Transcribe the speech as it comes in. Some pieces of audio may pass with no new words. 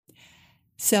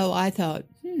So I thought,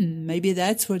 maybe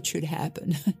that's what should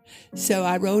happen. So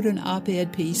I wrote an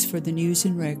op-ed piece for the News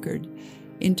and Record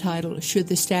entitled, "Should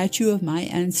the Statue of My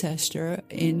Ancestor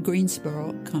in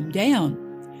Greensboro Come Down?"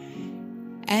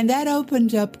 And that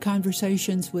opened up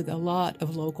conversations with a lot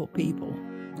of local people.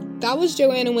 That was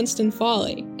Joanna Winston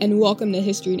Foley, and welcome to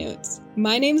History Notes.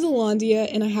 My name's Alondia,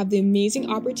 and I have the amazing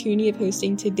opportunity of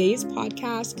hosting today's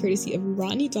podcast courtesy of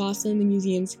Rodney Dawson, the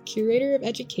museum's curator of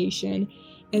education,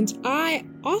 and I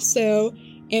also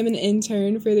am an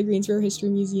intern for the Greensboro History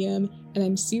Museum, and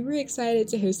I'm super excited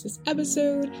to host this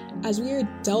episode as we are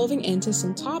delving into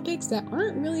some topics that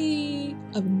aren't really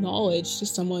of knowledge to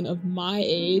someone of my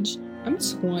age. I'm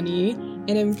 20,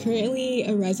 and I'm currently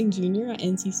a rising junior at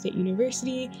NC State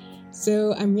University,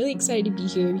 so I'm really excited to be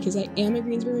here because I am a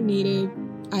Greensboro native.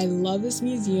 I love this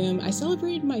museum. I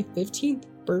celebrated my 15th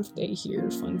birthday here,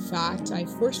 fun fact. I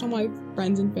forced all my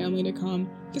friends and family to come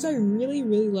because I really,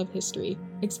 really love history,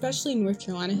 especially North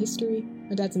Carolina history.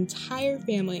 My dad's entire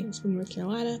family is from North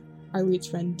Carolina. Our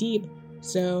roots run deep,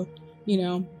 so,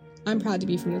 I'm proud to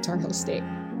be from the Tar Heel State.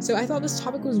 So I thought this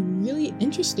topic was really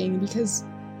interesting because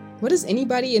what does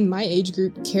anybody in my age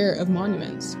group care of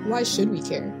monuments? Why should we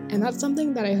care? And that's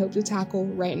something that I hope to tackle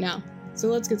right now. So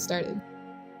let's get started.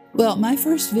 Well, my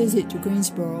first visit to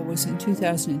Greensboro was in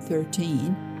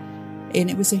 2013, and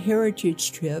it was a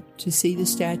heritage trip to see the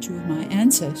statue of my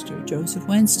ancestor, Joseph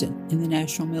Winston, in the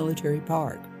National Military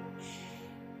Park.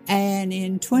 And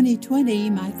in 2020,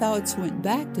 my thoughts went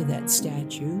back to that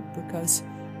statue because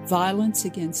violence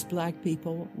against Black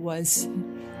people was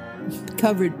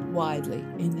covered widely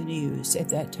in the news at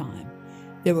that time.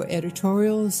 There were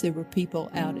editorials, there were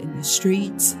people out in the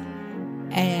streets,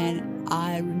 and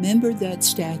I remembered that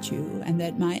statue and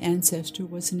that my ancestor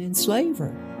was an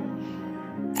enslaver.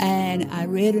 And I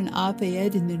read an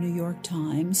op-ed in the New York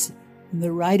Times, and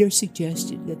the writer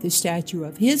suggested that the statue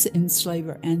of his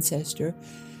enslaver ancestor,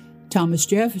 Thomas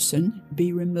Jefferson,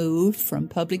 be removed from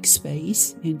public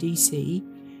space in D.C.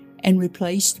 and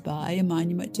replaced by a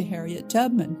monument to Harriet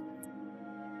Tubman.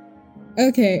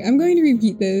 Okay, I'm going to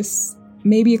repeat this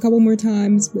maybe a couple more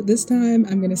times, but this time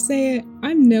I'm going to say it.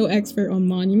 I'm no expert on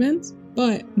monuments,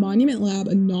 but Monument Lab,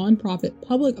 a nonprofit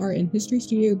public art and history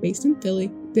studio based in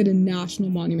Philly, did a national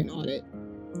monument audit.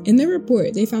 In their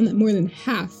report, they found that more than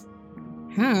half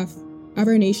of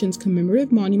our nation's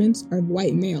commemorative monuments are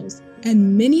white males,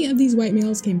 and many of these white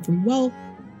males came from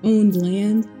well-owned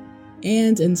land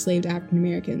and enslaved African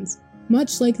Americans,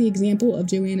 much like the example of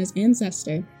Joanna's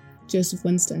ancestor, Joseph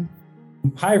Winston.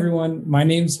 Hi, everyone. My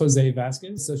name is Jose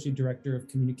Vasquez, Associate Director of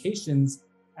Communications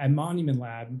at Monument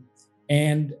Lab.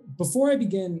 And before I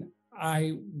begin,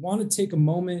 I want to take a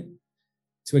moment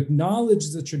to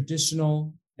acknowledge the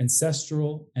traditional,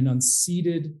 ancestral, and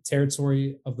unceded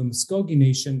territory of the Muskogee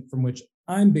Nation from which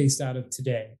I'm based out of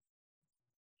today.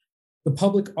 The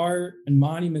public art and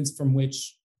monuments from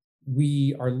which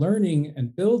we are learning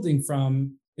and building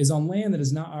from is on land that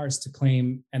is not ours to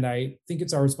claim, and I think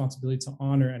it's our responsibility to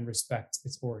honor and respect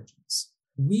its origins.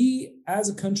 We, as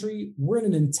a country, we're in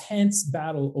an intense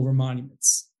battle over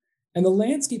monuments, and the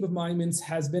landscape of monuments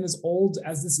has been as old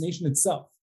as this nation itself.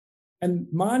 And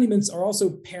monuments are also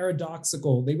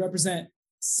paradoxical. They represent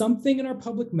something in our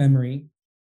public memory,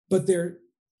 but they're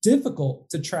difficult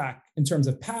to track in terms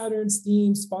of patterns,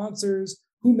 themes, sponsors,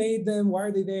 who made them, why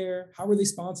are they there, how were they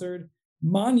sponsored.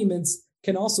 Monuments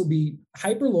can also be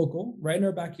hyper-local, right in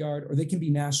our backyard, or they can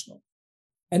be national.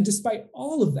 And despite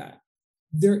all of that,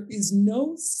 there is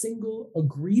no single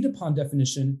agreed upon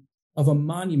definition of a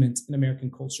monument in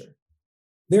American culture.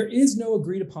 There is no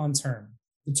agreed upon term.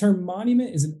 The term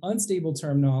monument is an unstable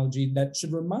terminology that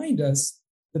should remind us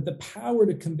that the power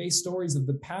to convey stories of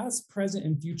the past, present,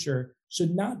 and future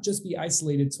should not just be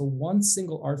isolated to one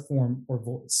single art form or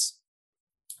voice.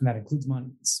 And that includes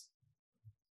monuments.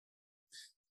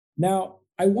 Now,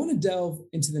 I want to delve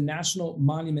into the National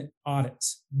Monument Audit.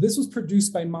 This was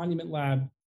produced by Monument Lab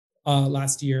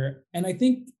last year, and I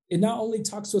think it not only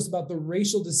talks to us about the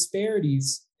racial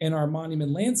disparities in our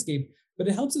monument landscape, but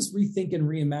it helps us rethink and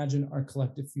reimagine our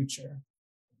collective future.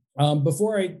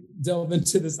 Before I delve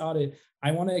into this audit,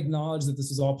 I want to acknowledge that this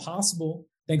was all possible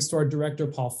thanks to our director,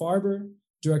 Paul Farber,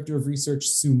 Director of Research,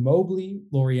 Sue Mobley,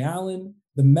 Lori Allen,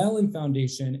 the Mellon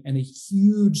Foundation, and a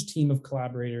huge team of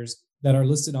collaborators that are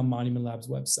listed on Monument Lab's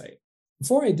website.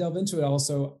 Before I delve into it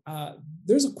also,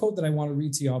 there's a quote that I want to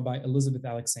read to y'all by Elizabeth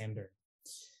Alexander.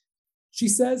 She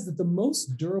says that the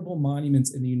most durable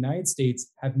monuments in the United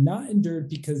States have not endured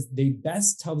because they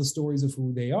best tell the stories of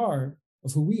who they are,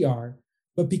 of who we are,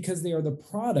 but because they are the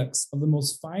products of the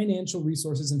most financial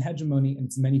resources and hegemony in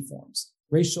its many forms: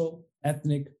 racial,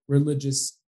 ethnic,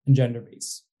 religious, and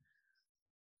gender-based.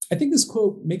 I think this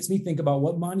quote makes me think about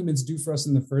what monuments do for us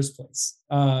in the first place.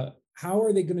 How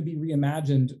are they going to be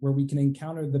reimagined where we can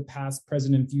encounter the past,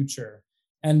 present, and future?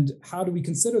 And how do we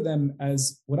consider them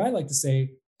as, what I like to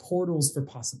say, portals for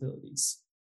possibilities?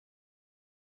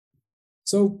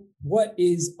 So what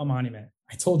is a monument?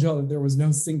 I told y'all that there was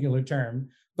no singular term,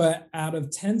 but out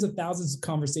of tens of thousands of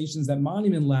conversations that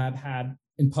Monument Lab had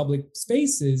in public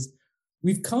spaces,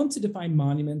 we've come to define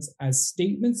monuments as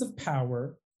statements of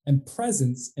power and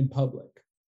presence in public.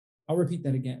 I'll repeat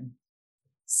that again.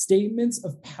 Statements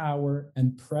of power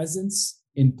and presence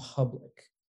in public.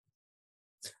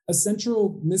 A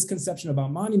central misconception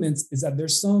about monuments is that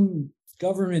there's some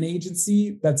government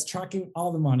agency that's tracking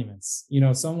all the monuments,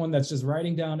 someone that's just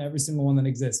writing down every single one that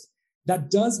exists.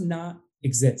 That does not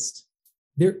exist.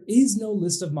 There is no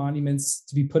list of monuments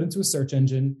to be put into a search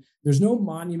engine. There's no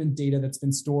monument data that's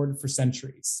been stored for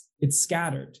centuries. It's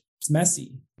scattered. It's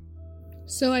messy.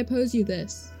 So I pose you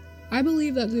this. I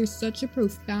believe that there's such a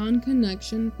profound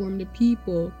connection formed to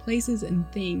people, places,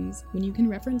 and things when you can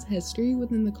reference history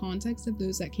within the context of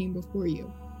those that came before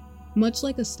you, much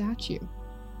like a statue.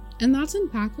 And that's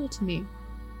impactful to me.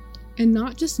 And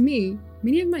not just me,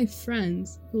 many of my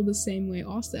friends feel the same way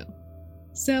also.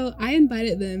 So I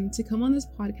invited them to come on this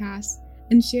podcast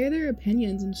and share their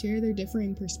opinions and share their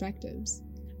differing perspectives,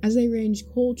 as they range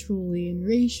culturally and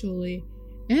racially,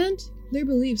 and their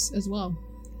beliefs as well.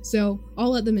 So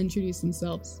I'll let them introduce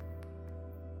themselves.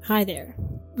 Hi there.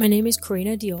 My name is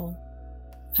Karina Diol.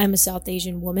 I'm a South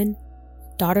Asian woman,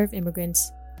 daughter of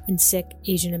immigrants, and Sikh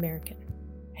Asian American.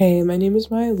 Hey, my name is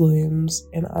Maya Williams,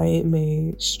 and I am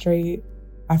a straight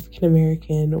African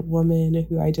American woman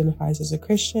who identifies as a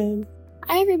Christian.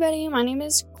 Hi everybody, my name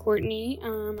is Courtney.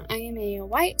 I am a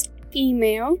white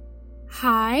female.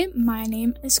 Hi, my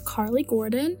name is Carly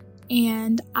Gordon,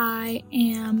 and I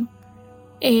am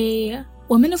a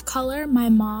woman of color. My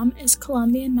mom is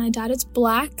Colombian, my dad is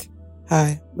Black.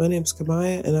 Hi, my name is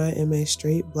Kamaya, and I am a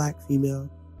straight Black female.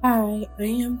 Hi, I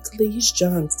am Khalees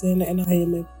Johnson, and I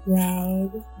am a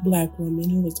proud Black woman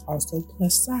who is also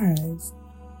plus size.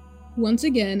 Once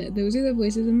again, those are the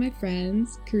voices of my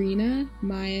friends, Karina,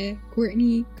 Maya,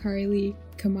 Courtney, Carly,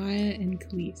 Kamaya, and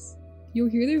Khalees. You'll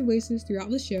hear their voices throughout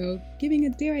the show, giving a,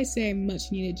 dare I say,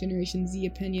 much-needed Generation Z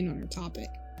opinion on our topic.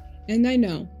 And I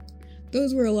know,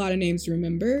 those were a lot of names to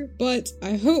remember, but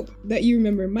I hope that you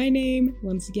remember my name.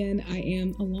 Once again, I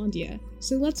am Alondia.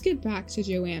 So let's get back to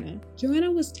Joanna.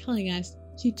 Joanna was telling us,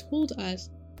 she told us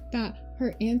that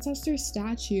her ancestor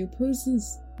statue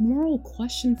poses a moral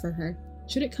question for her.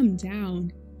 Should it come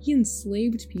down? He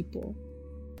enslaved people.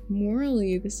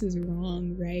 Morally, this is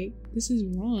wrong, right? This is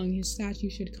wrong. His statue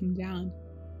should come down.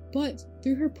 But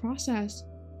through her process,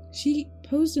 she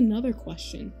posed another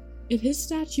question. If his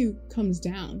statue comes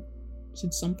down,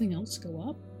 should something else go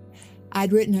up?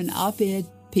 I'd written an op-ed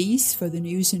piece for the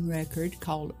News and Record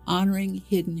called Honoring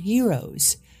Hidden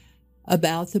Heroes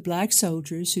about the Black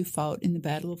soldiers who fought in the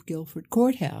Battle of Guilford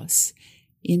Courthouse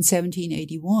in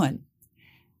 1781.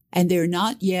 And they're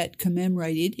not yet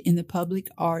commemorated in the public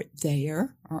art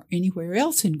there or anywhere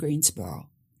else in Greensboro.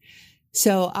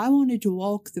 So I wanted to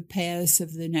walk the paths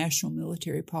of the National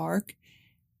Military Park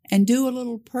and do a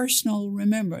little personal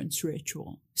remembrance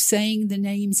ritual, saying the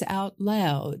names out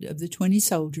loud of the 20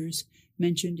 soldiers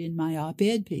mentioned in my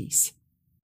op-ed piece.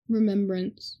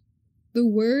 Remembrance. The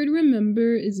word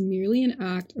remember is merely an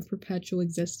act of perpetual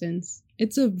existence.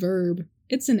 It's a verb.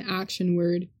 It's an action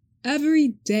word. Every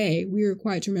day we are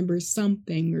required to remember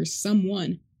something or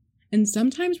someone, and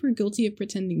sometimes we're guilty of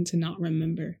pretending to not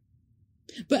remember.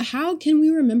 But how can we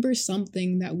remember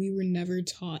something that we were never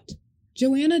taught?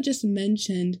 Joanna just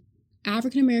mentioned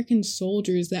African American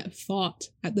soldiers that fought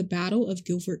at the Battle of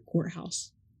Guilford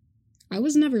Courthouse. I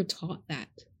was never taught that.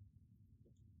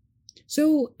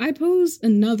 So I pose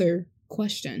another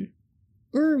question,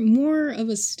 or more of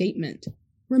a statement.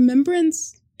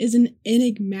 Remembrance is an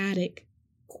enigmatic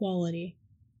quality.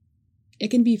 It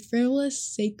can be frivolous,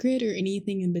 sacred, or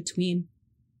anything in between.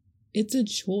 It's a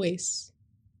choice.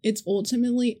 It's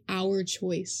ultimately our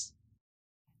choice.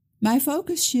 My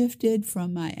focus shifted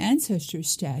from my ancestor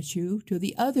statue to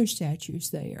the other statues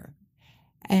there.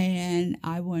 And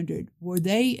I wondered, were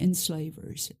they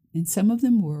enslavers? And some of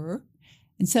them were,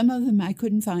 and some of them I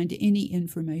couldn't find any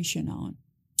information on.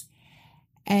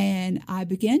 And I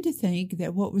began to think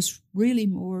that what was really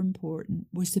more important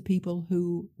was the people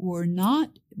who were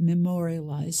not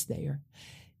memorialized there,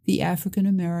 the African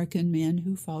American men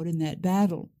who fought in that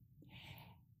battle.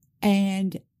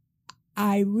 And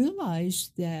I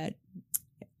realized that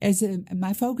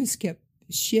my focus kept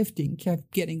shifting,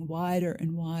 kept getting wider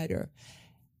and wider.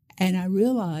 And I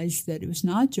realized that it was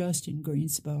not just in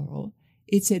Greensboro,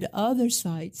 It's at other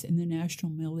sites in the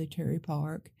National Military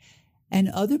Park and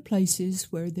other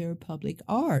places where there are public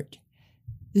art.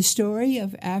 The story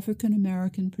of African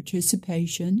American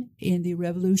participation in the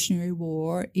Revolutionary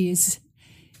War is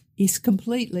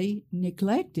completely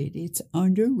neglected. It's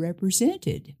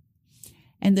underrepresented.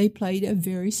 And they played a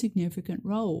very significant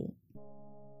role.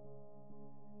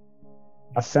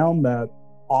 I found that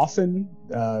often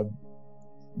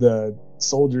the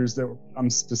soldiers that I'm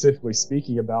specifically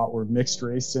speaking about were mixed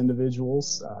race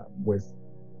individuals with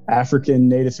African,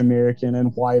 Native American,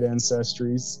 and white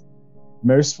ancestries.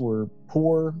 Most were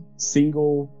poor,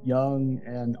 single, young,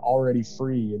 and already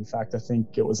free. In fact, I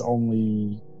think it was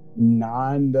only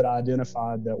 9 that I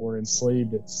identified that were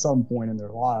enslaved at some point in their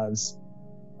lives.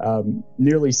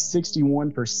 Nearly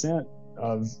 61%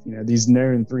 of these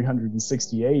known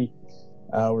 368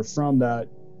 were from that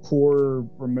poor,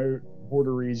 remote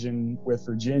border region with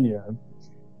Virginia.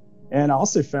 And I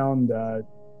also found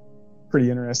pretty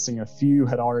interesting, a few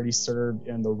had already served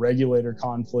in the Regulator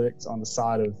conflict on the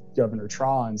side of Governor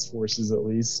Tron's forces at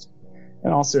least,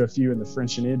 and also a few in the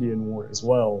French and Indian War as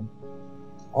well.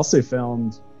 Also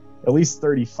found at least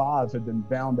 35 had been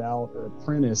bound out or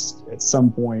apprenticed at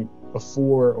some point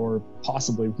before or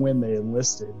possibly when they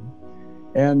enlisted.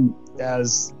 And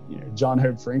as John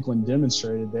Hope Franklin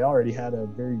demonstrated, they already had a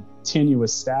very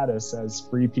tenuous status as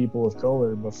free people of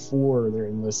color before their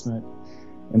enlistment.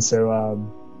 And so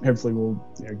hopefully we'll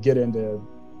get into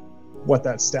what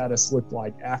that status looked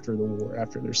like after the war,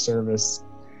 after their service.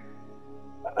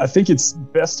 I think it's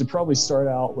best to probably start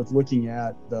out with looking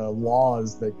at the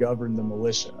laws that govern the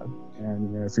militia.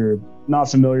 And if you're not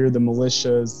familiar, the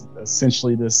militia is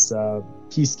essentially this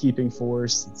peacekeeping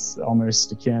force. It's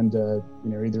almost akin to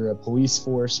either a police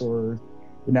force or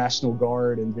the National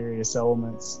Guard in various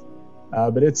elements.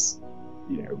 But it's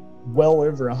well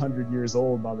over 100 years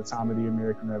old by the time of the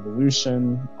American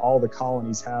Revolution. All the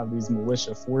colonies have these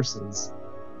militia forces,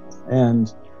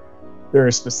 and there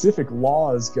are specific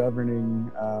laws governing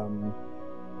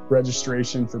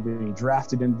registration for being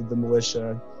drafted into the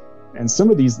militia. And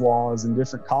some of these laws in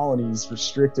different colonies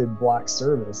restricted Black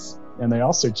service. And they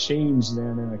also changed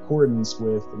then in accordance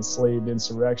with enslaved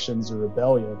insurrections or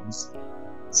rebellions.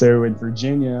 So in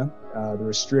Virginia, the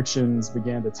restrictions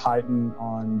began to tighten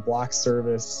on Black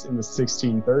service in the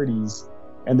 1630s,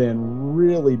 and then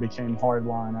really became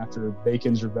hardline after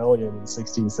Bacon's Rebellion in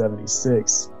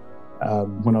 1676.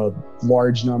 When a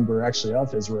large number actually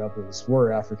of his rebels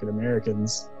were African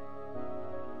Americans.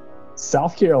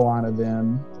 South Carolina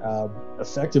then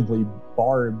effectively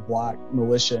barred Black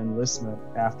militia enlistment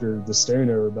after the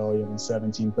Stono Rebellion in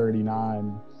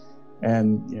 1739.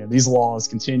 And these laws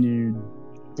continued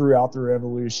throughout the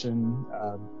Revolution.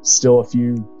 Still a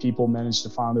few people managed to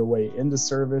find their way into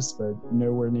service, but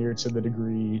nowhere near to the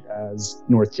degree as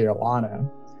North Carolina.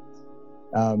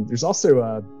 There's also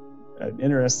an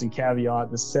interesting caveat,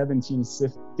 the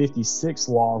 1756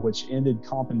 law, which ended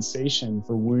compensation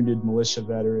for wounded militia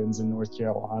veterans in North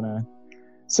Carolina.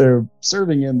 So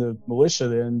serving in the militia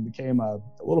then became a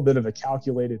little bit of a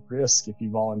calculated risk if you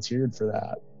volunteered for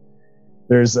that.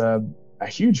 There's a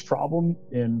huge problem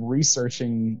in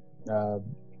researching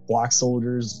Black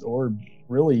soldiers, or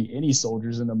really any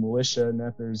soldiers in the militia, and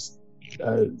that there's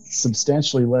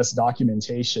substantially less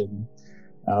documentation.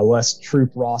 Less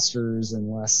troop rosters and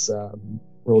less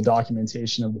real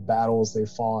documentation of the battles they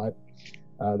fought,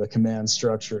 the command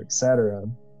structure, etc.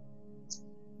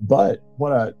 But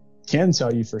what I can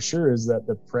tell you for sure is that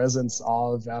the presence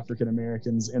of African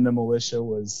Americans in the militia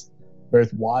was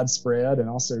both widespread and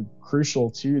also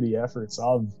crucial to the efforts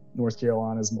of North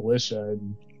Carolina's militia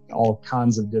in all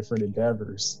kinds of different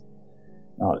endeavors.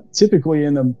 Typically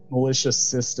in the militia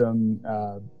system,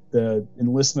 the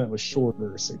enlistment was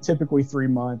shorter, so typically 3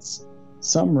 months.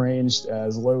 Some ranged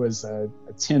as low as a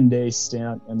 10-day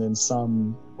stint, and then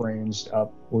some ranged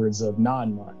upwards of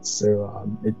 9 months.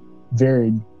 So it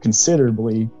varied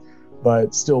considerably,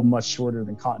 but still much shorter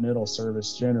than continental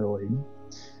service generally.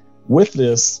 With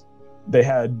this, they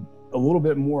had a little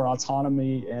bit more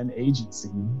autonomy and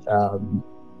agency,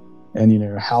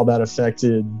 and how that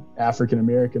affected African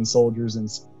American soldiers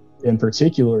in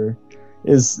particular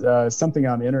is something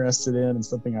I'm interested in and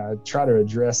something I try to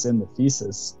address in the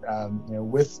thesis.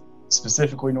 With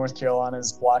specifically North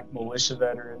Carolina's Black militia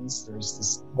veterans, there's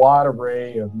this wide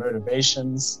array of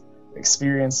motivations,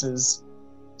 experiences,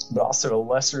 but also a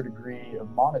lesser degree of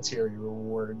monetary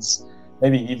rewards,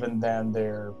 maybe even than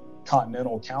their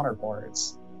continental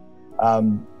counterparts.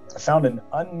 I found an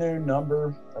unknown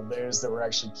number of those that were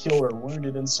actually killed or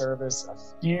wounded in service. A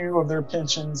few of their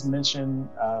pensions mention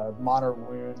minor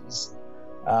wounds,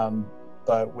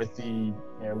 but with the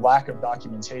lack of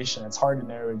documentation, it's hard to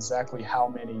know exactly how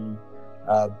many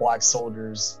Black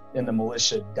soldiers in the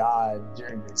militia died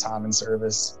during their time in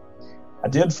service. I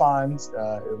did find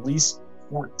at least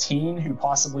 14 who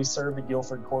possibly served at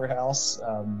Guilford Courthouse,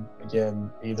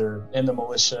 again, either in the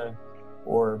militia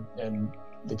or in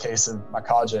the case of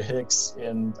Makaja Hicks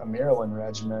in a Maryland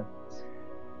regiment.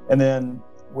 And then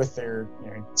with their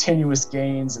tenuous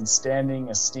gains in standing,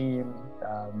 esteem,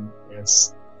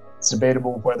 it's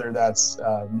debatable whether that's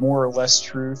more or less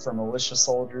true for militia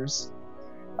soldiers.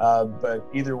 But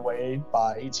either way,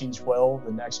 by 1812,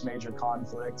 the next major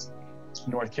conflict,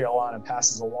 North Carolina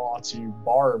passes a law to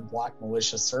bar Black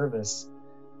militia service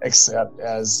except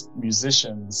as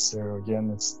musicians. So again,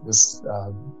 it's this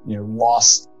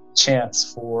lost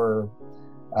chance for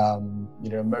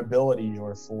mobility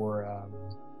or for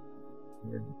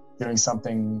doing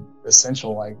something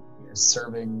essential like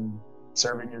serving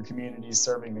your community,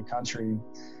 serving the country.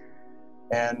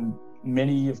 And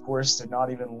many, of course, did not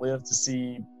even live to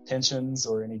see pensions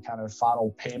or any kind of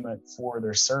final payment for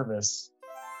their service.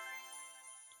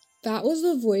 That was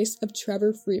the voice of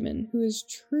Trevor Freeman, who is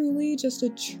truly just a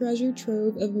treasure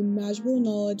trove of imaginable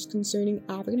knowledge concerning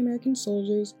African American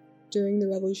soldiers during the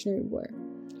Revolutionary War,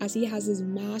 as he has his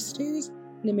master's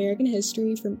in American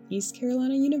history from East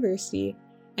Carolina University,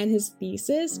 and his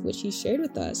thesis, which he shared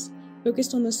with us,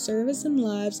 focused on the service and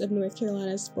lives of North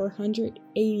Carolina's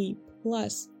 480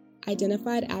 plus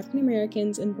identified African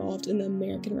Americans involved in the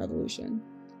American Revolution.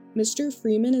 Mr.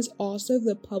 Freeman is also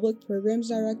the Public Programs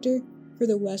Director for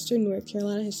the Western North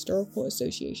Carolina Historical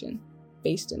Association,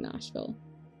 based in Nashville.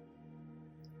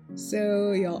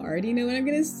 So, y'all already know what I'm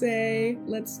gonna say.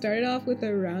 Let's start it off with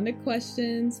a round of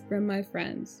questions from my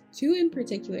friends. Two in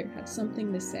particular have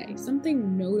something to say,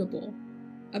 something notable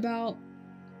about,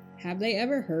 have they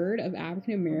ever heard of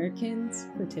African Americans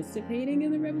participating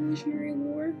in the Revolutionary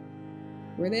War?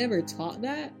 Were they ever taught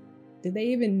that? Did they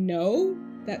even know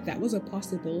that that was a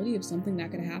possibility of something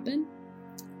that could happen?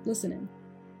 Listen in.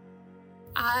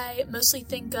 I mostly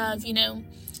think of,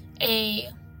 a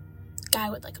guy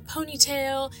with like a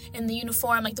ponytail in the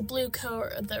uniform, like the blue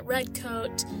coat or the red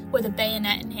coat with a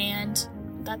bayonet in hand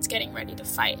that's getting ready to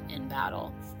fight in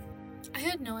battle. I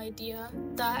had no idea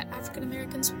that African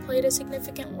Americans played a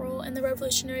significant role in the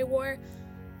Revolutionary War.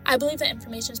 I believe that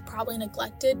information is probably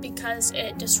neglected because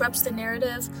it disrupts the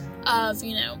narrative of,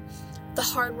 the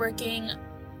hardworking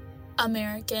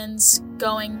Americans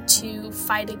going to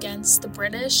fight against the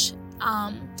British.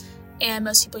 And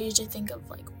most people usually think of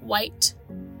like white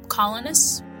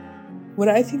colonists. When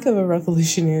I think of a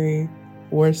Revolutionary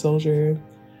War soldier,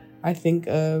 I think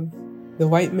of the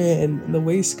white men in the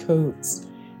waistcoats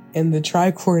and the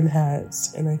tricorn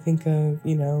hats, and I think of,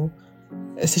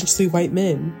 essentially white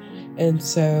men. And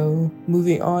so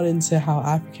moving on into how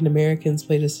African Americans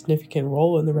played a significant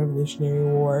role in the Revolutionary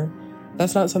War,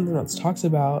 that's not something that's talked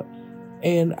about.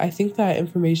 And I think that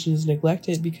information is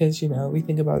neglected because, we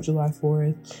think about July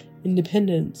 4th,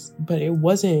 independence, but it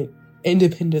wasn't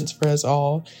independence for us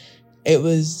all. It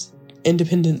was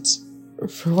independence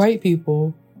for white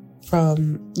people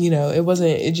from, it was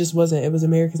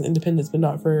America's independence, but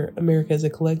not for America as a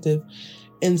collective.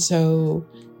 And so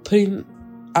putting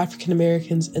African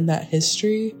Americans in that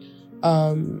history,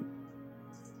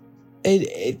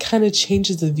 it kind of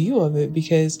changes the view of it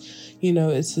because,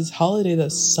 it's this holiday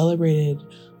that's celebrated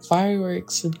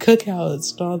fireworks and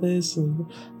cookouts and all this, and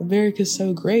America's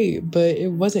so great, but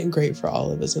it wasn't great for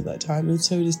all of us at that time. And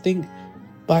so to think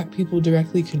Black people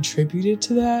directly contributed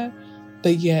to that,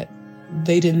 but yet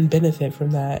they didn't benefit from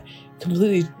that,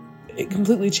 it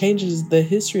completely changes the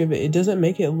history of it. It doesn't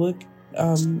make it look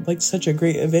like such a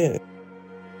great event.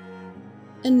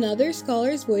 Another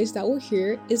scholar's voice that we'll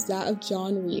hear is that of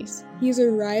John Reese. He's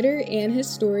a writer and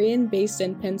historian based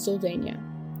in Pennsylvania,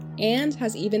 and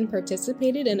has even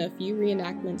participated in a few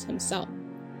reenactments himself.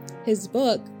 His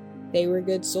book, They Were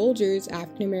Good Soldiers,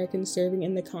 African Americans Serving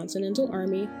in the Continental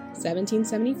Army,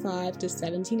 1775 to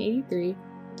 1783,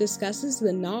 discusses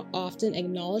the not often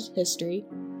acknowledged history,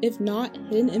 if not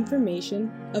hidden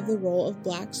information, of the role of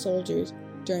Black soldiers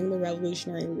during the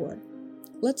Revolutionary War.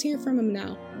 Let's hear from him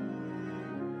now.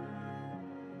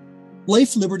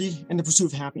 Life, liberty, and the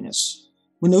pursuit of happiness.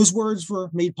 When those words were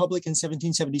made public in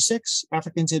 1776,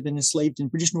 Africans had been enslaved in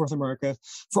British North America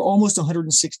for almost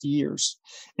 160 years,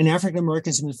 and African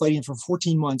Americans had been fighting for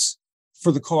 14 months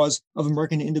for the cause of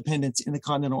American independence in the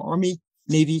Continental Army,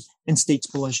 Navy, and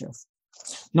States Militia.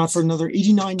 Not for another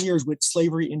 89 years would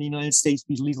slavery in the United States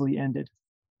be legally ended.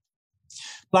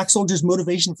 Black soldiers'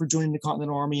 motivation for joining the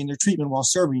Continental Army and their treatment while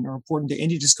serving are important to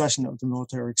any discussion of the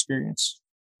military experience.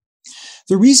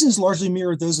 The reasons largely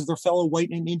mirrored those of their fellow white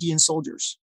and Indian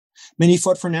soldiers. Many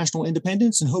fought for national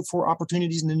independence and hoped for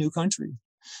opportunities in the new country.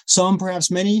 Some, perhaps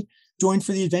many, joined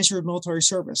for the adventure of military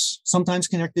service, sometimes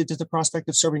connected to the prospect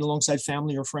of serving alongside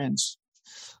family or friends.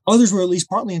 Others were at least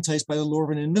partly enticed by the lure of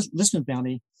an enlistment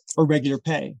bounty or regular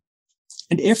pay.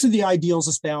 And after the ideals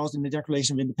espoused in the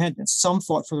Declaration of Independence, some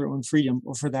fought for their own freedom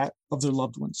or for that of their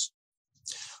loved ones.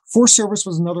 Forced service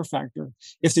was another factor.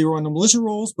 If they were on the militia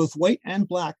rolls, both white and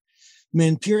black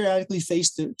men periodically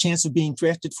faced the chance of being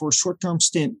drafted for a short-term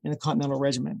stint in a Continental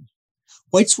regiment.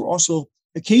 Whites were also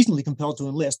occasionally compelled to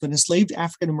enlist, but enslaved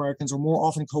African Americans were more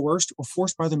often coerced or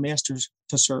forced by their masters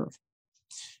to serve.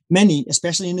 Many,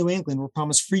 especially in New England, were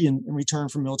promised freedom in return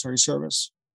for military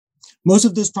service. Most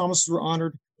of those promises were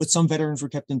honored, but some veterans were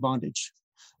kept in bondage.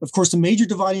 Of course, the major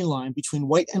dividing line between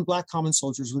white and black common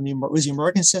soldiers was the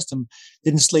American system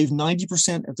that enslaved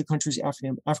 90% of the country's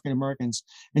African Americans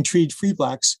and treated free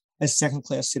blacks as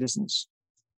second-class citizens.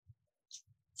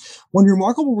 One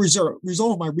remarkable result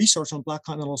of my research on Black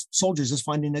Continental soldiers is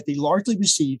finding that they largely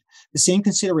received the same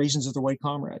considerations as their white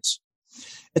comrades.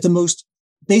 At the most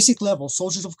basic level,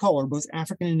 soldiers of color, both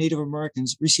African and Native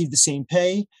Americans, received the same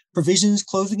pay, provisions,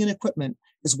 clothing, and equipment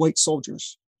as white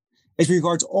soldiers. As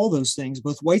regards all those things,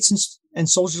 both whites and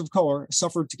soldiers of color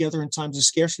suffered together in times of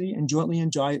scarcity and jointly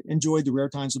enjoyed the rare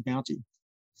times of bounty.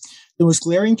 The most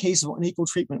glaring case of unequal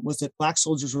treatment was that Black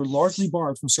soldiers were largely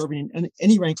barred from serving in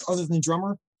any rank other than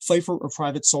drummer, fifer, or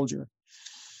private soldier.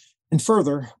 And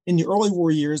further, in the early war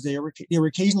years, they were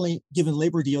occasionally given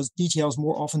labor details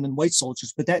more often than white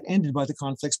soldiers, but that ended by the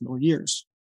conflict's middle years.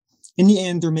 In the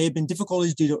end, there may have been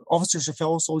difficulties due to officers or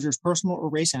fellow soldiers' personal or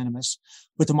race animus,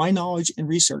 but to my knowledge and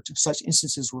research, such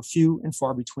instances were few and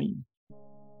far between.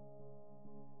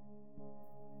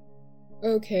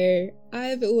 Okay,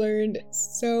 I've learned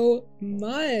so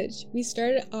much. We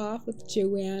started off with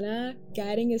Joanna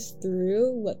guiding us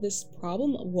through what this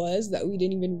problem was that we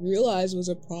didn't even realize was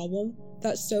a problem,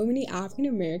 that so many African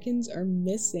Americans are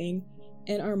missing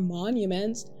in our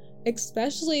monuments,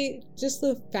 especially just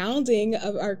the founding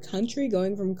of our country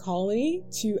going from colony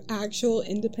to actual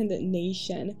independent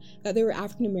nation, that there were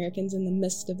African Americans in the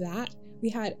midst of that. We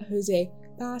had Jose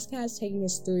Vasquez taking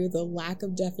us through the lack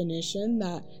of definition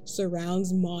that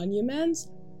surrounds monuments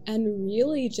and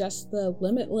really just the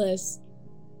limitless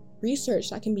research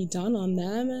that can be done on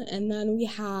them. And then we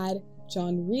had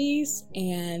John Reese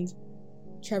and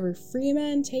Trevor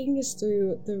Freeman taking us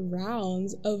through the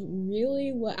rounds of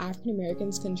really what African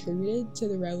Americans contributed to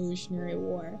the Revolutionary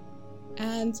War.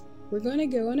 And we're going to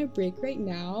go on a break right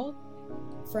now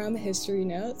from History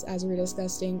Notes as we're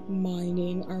discussing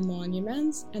minding our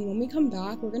monuments. And when we come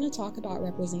back, we're going to talk about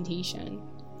representation.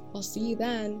 I'll see you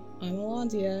then. I'm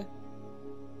Alondia.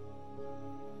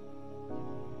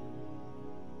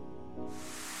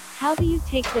 How do you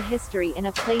take the history in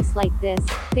a place like this,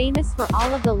 famous for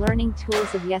all of the learning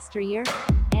tools of yesteryear,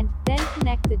 and then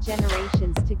connect the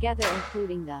generations together,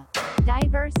 including the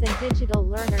diverse and digital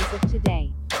learners of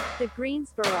today? The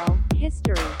Greensboro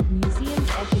History Museum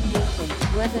Education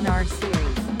Webinar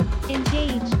Series.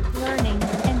 Engage, learning,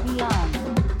 and beyond.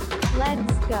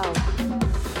 Let's go.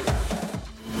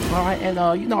 All right, and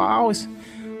I always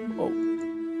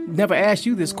never asked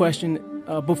you this question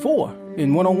before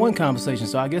in one-on-one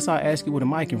conversations, so I guess I'll ask you with a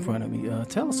mic in front of me.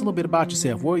 Tell us a little bit about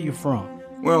yourself. Where are you from?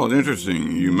 Well, it's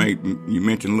interesting. You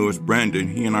mentioned Louis Brandon.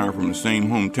 He and I are from the same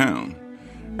hometown,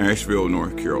 Asheville,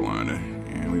 North Carolina,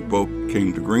 and we both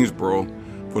came to Greensboro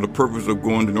for the purpose of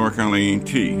going to North Carolina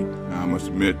A&T. I must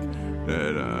admit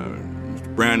that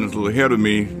Mr. Brandon's a little ahead of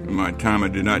me. In my time, I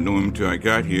did not know him until I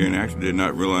got here, and actually did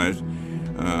not realize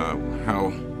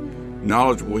how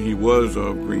knowledgeable he was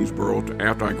of Greensboro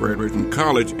after I graduated from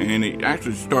college, and he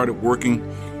actually started working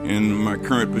in my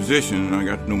current position, and I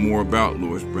got to know more about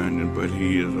Louis Brandon. But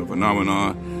he is a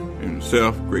phenomenon in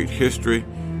himself, great history,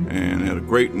 and had a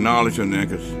great knowledge on that,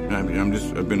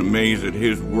 because I've been amazed at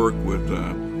his work with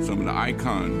some of the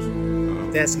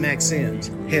icons. That's Max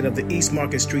Sims, head of the East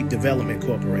Market Street Development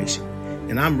Corporation,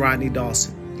 and I'm Rodney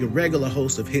Dawson, your regular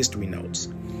host of History Notes.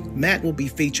 Matt will be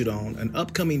featured on an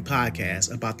upcoming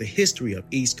podcast about the history of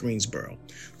East Greensboro,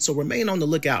 so remain on the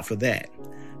lookout for that.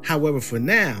 However, for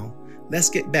now, let's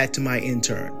get back to my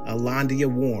intern, Alondia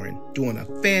Warren, doing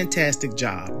a fantastic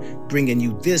job bringing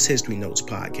you this History Notes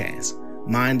podcast,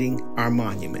 Minding Our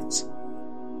Monuments.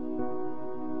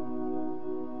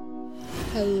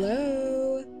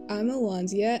 Hello, I'm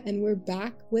Alondia, and we're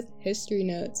back with History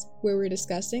Notes, where we're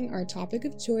discussing our topic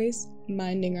of choice,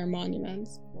 minding our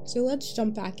monuments. So let's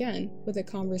jump back in with a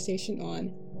conversation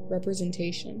on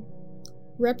representation.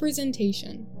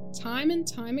 Representation. Time and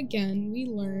time again, we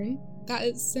learn that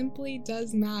it simply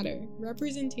does matter.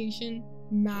 Representation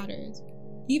matters.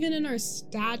 Even in our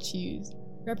statues,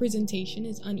 representation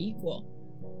is unequal.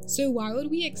 So why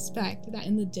would we expect that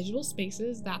in the digital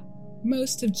spaces that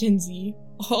most of Gen Z,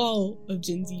 all of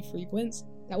Gen Z frequents,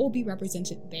 that will be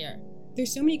represented there?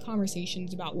 There's so many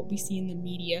conversations about what we see in the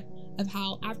media of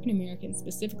how African Americans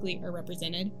specifically are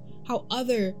represented, how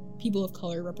other people of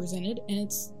color are represented, and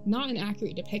it's not an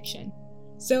accurate depiction.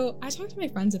 So I talked to my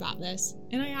friends about this,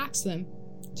 and I asked them,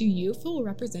 do you feel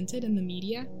represented in the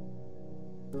media?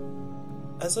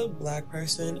 As a Black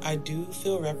person, I do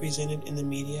feel represented in the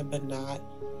media, but not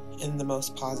in the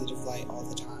most positive light all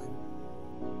the time.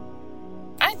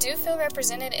 I do feel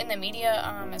represented in the media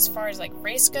as far as like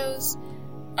race goes.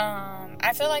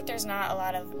 I feel like there's not a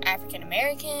lot of African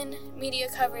American media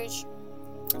coverage,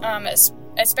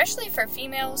 especially for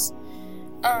females.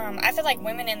 I feel like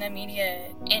women in the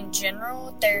media in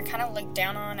general, they're kind of looked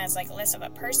down on as like less of a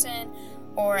person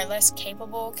or less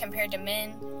capable compared to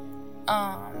men.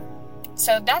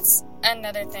 So that's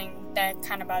another thing that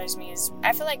kind of bothers me is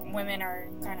I feel like women are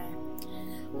kind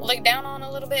of looked down on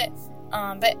a little bit.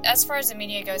 But as far as the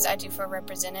media goes, I do feel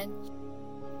represented.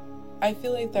 I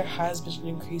feel like there has been an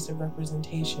increase of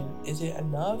representation. Is it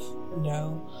enough?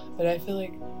 No. But I feel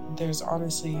like there's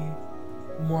honestly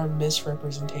more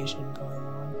misrepresentation going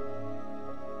on.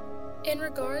 In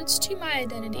regards to my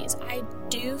identities, I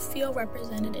do feel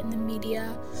represented in the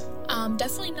media.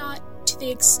 Definitely not to the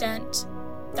extent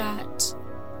that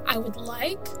I would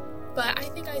like, but I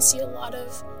think I see a lot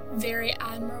of very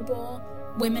admirable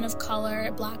women of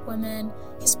color, Black women,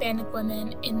 Hispanic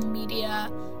women in the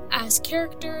media as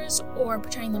characters or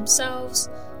portraying themselves.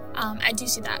 I do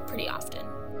see that pretty often.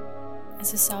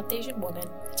 As a South Asian woman,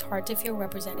 it's hard to feel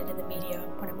represented in the media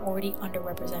when I'm already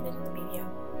underrepresented in the media.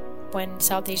 When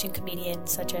South Asian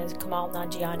comedians such as Kamal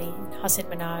Nanjiani and Hasan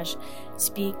Minhaj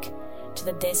speak to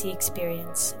the Desi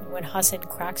experience, and when Hasan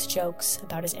cracks jokes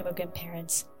about his immigrant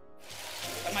parents.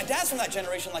 And my dad's from that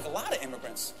generation like a lot of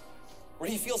immigrants, where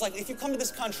he feels like if you come to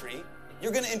this country,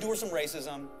 you're going to endure some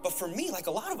racism. But for me, like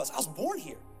a lot of us, I was born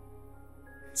here.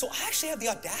 So I actually have the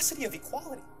audacity of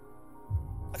equality.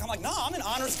 Like, I'm like, nah, I'm an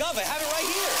honors gov. I have it right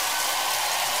here.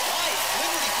 Life,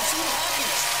 liberty, pursuit of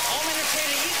happiness. All men are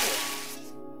created equal.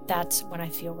 That's when I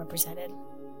feel represented.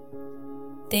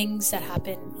 Things that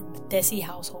happen in the Desi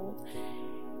household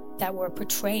that were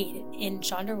portrayed in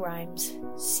Shonda Rhimes'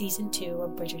 season 2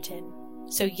 of Bridgerton.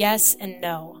 So yes and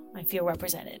no, I feel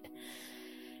represented.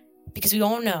 Because we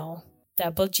all know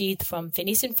that Baljeet from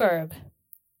Phineas and Ferb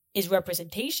is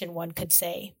representation, one could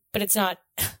say, but it's not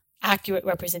accurate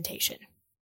representation.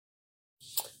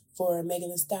 For Megan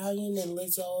Thee Stallion and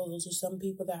Lizzo, those are some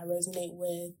people that I resonate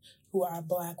with who are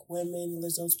Black women.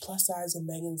 Lizzo's plus size and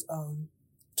Megan's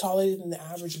taller than the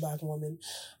average Black woman.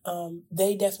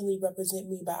 They definitely represent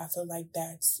me, but I feel like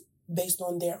that's based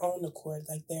on their own accord.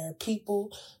 Like, there are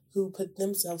people who put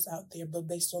themselves out there, but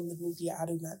based on the media, I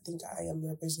do not think I am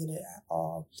represented at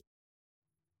all.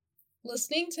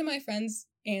 Listening to my friends'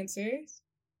 answers,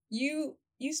 you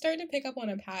start to pick up on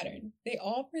a pattern. They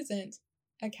all present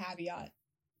a caveat.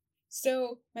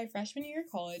 So, my freshman year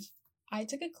of college, I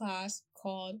took a class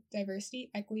called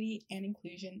Diversity, Equity, and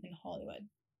Inclusion in Hollywood.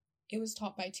 It was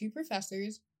taught by 2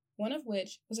 professors, one of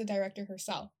which was a director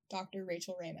herself, Dr.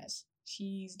 Rachel Ramos.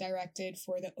 She's directed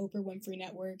for the Oprah Winfrey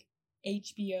Network,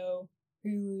 HBO,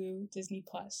 Hulu, Disney+,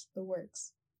 the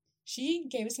works. She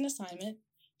gave us an assignment.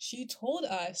 She told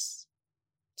us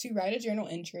to write a journal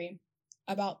entry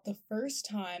about the first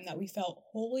time that we felt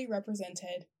wholly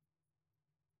represented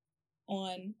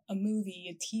on a movie,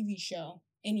 a TV show,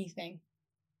 anything.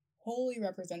 Wholly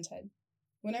represented.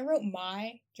 When I wrote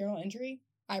my journal entry,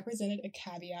 I presented a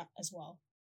caveat as well.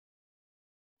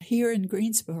 Here in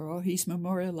Greensboro, he's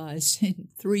memorialized in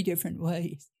 3 different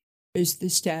ways. There's the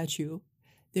statue.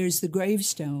 There's the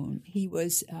gravestone. He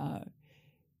was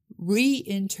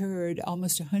reinterred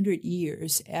almost 100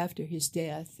 years after his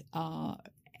death and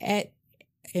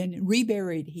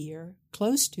reburied here,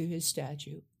 close to his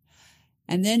statue.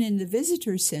 And then in the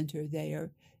visitor center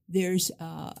there's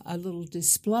a little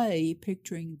display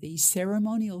picturing the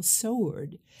ceremonial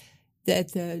sword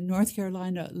that the North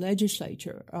Carolina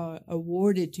legislature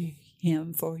awarded to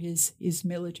him for his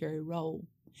military role.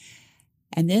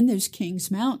 And then there's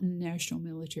Kings Mountain National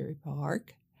Military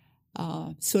Park,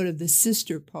 sort of the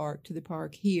sister park to the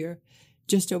park here,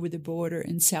 just over the border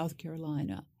in South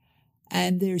Carolina.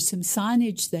 And there's some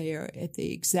signage there at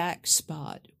the exact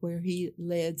spot where he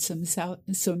led some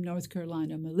North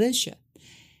Carolina militia.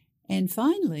 And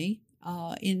finally,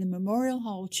 in the Memorial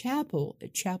Hall Chapel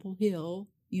at Chapel Hill,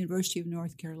 University of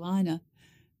North Carolina,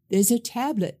 There's a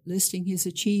tablet listing his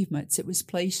achievements that was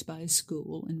placed by a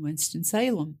school in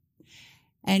Winston-Salem,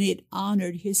 and it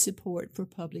honored his support for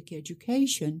public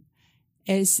education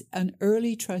as an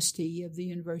early trustee of the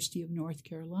University of North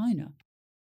Carolina.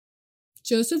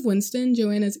 Joseph Winston,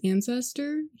 Joanna's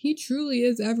ancestor, he truly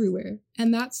is everywhere,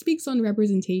 and that speaks on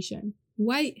representation.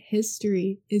 White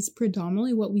history is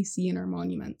predominantly what we see in our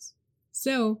monuments.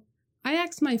 So, I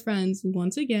asked my friends,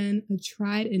 once again, a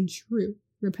tried and true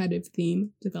repetitive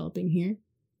theme developing here.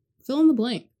 Fill in the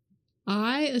blank.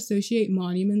 I associate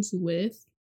monuments with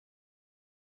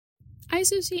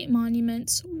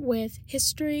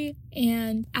history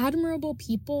and admirable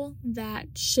people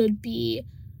that should be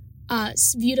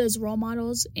viewed as role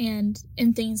models and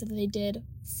in things that they did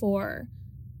for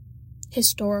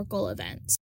historical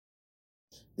events.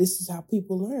 This is how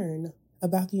people learn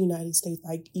about the United States.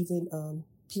 Like even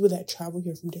people that travel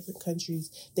here from different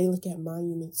countries, they look at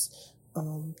monuments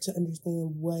to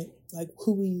understand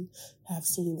who we have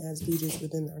seen as leaders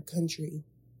within our country.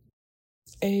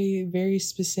 A very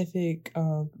specific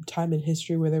time in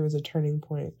history where there was a turning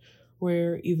point,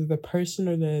 where either the person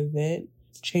or the event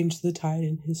changed the tide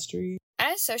in history.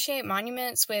 I associate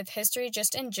monuments with history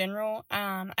just in general.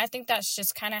 I think that's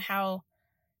just kind of how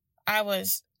I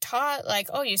was taught, like,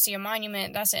 oh, you see a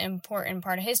monument, that's an important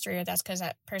part of history, or that's because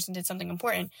that person did something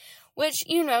important, which,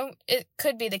 it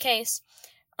could be the case.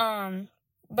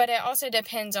 But it also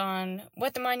depends on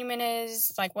what the monument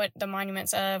is, like what the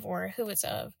monument's of or who it's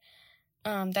of,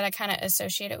 that I kind of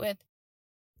associate it with.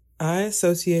 I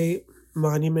associate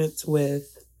monuments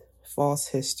with false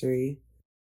history.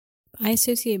 I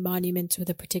associate monuments with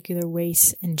a particular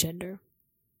race and gender.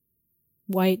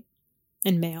 White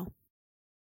and male.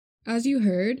 As you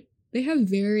heard, they have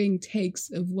varying takes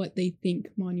of what they think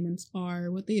monuments are,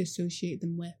 what they associate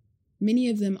them with. Many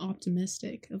of them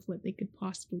optimistic of what they could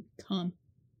possibly become,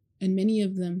 and many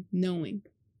of them knowing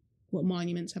what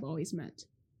monuments have always meant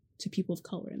to people of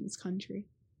color in this country.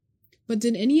 But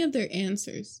did any of their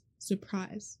answers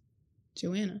surprise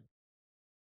Joanna?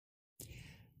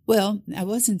 Well, I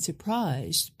wasn't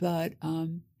surprised, but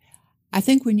I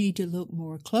think we need to look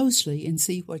more closely and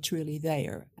see what's really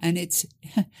there. And it's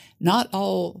not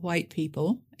all white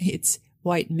people, it's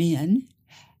white men.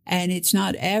 And it's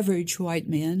not average white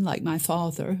men like my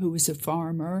father, who was a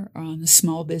farmer or a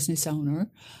small business owner,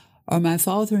 or my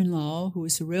father-in-law, who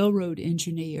was a railroad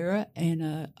engineer and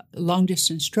a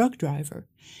long-distance truck driver.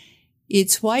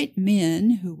 It's white men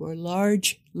who were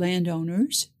large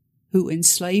landowners, who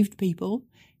enslaved people,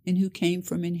 and who came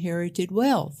from inherited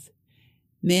wealth.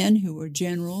 Men who were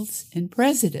generals and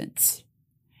presidents.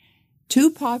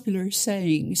 Two popular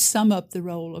sayings sum up the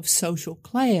role of social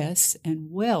class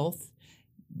and wealth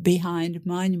behind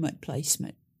monument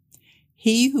placement.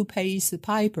 He who pays the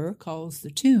piper calls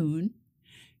the tune.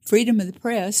 Freedom of the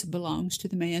press belongs to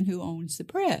the man who owns the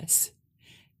press.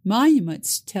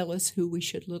 Monuments tell us who we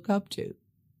should look up to,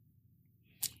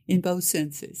 in both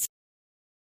senses.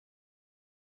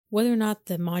 Whether or not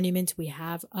the monuments we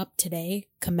have up today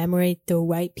commemorate the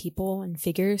right people and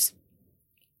figures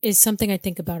is something I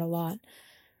think about a lot,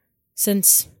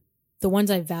 since the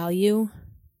ones I value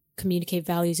communicate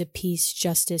values of peace,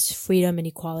 justice, freedom, and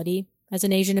equality. As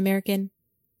an Asian American,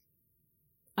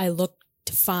 I look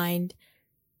to find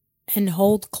and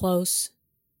hold close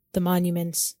the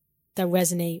monuments that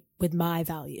resonate with my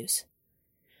values.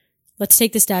 Let's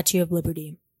take the Statue of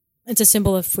Liberty. It's a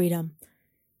symbol of freedom.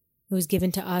 It was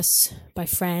given to us by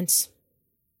France,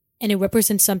 and it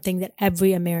represents something that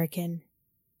every American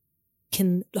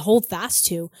can hold fast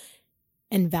to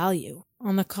and value.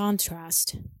 On the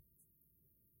contrast,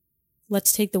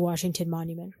 let's take the Washington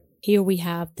Monument. Here we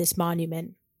have this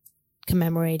monument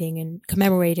commemorating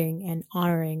and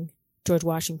honoring George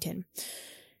Washington.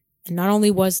 And not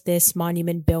only was this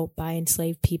monument built by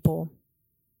enslaved people,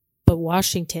 but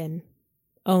Washington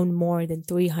owned more than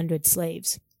 300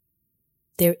 slaves.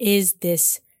 There is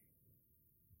this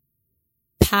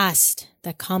past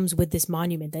that comes with this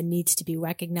monument that needs to be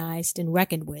recognized and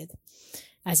reckoned with,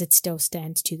 as it still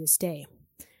stands to this day.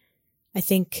 I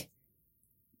think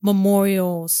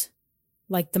memorials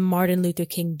like the Martin Luther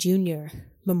King Jr.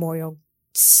 Memorial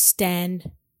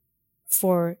stand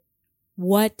for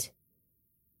what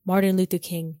Martin Luther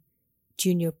King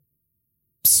Jr.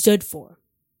 stood for: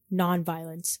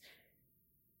 nonviolence,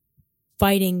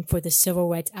 fighting for the Civil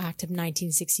Rights Act of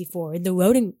 1964 and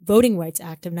the Voting Rights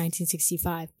Act of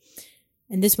 1965.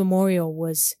 And this memorial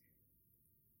was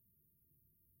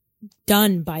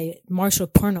done by Marshall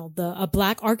Purnell, a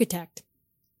black architect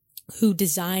who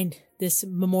designed this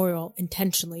memorial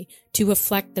intentionally to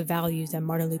reflect the values that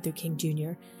Martin Luther King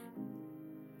Jr.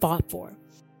 fought for.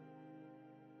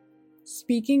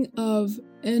 Speaking of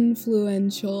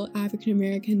influential African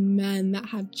American men that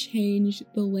have changed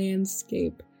the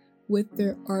landscape with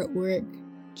their artwork,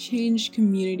 changed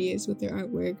communities with their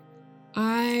artwork,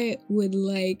 I would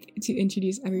like to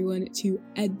introduce everyone to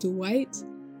Ed Dwight.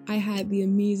 I had the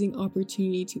amazing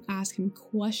opportunity to ask him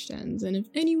questions, and if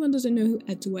anyone doesn't know who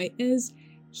Ed Dwight is,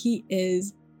 he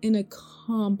is an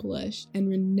accomplished and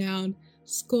renowned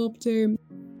sculptor,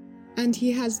 and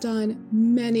he has done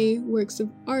many works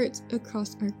of art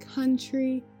across our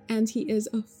country, and he is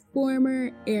a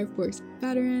former Air Force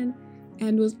veteran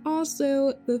and was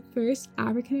also the first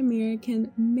African American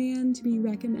man to be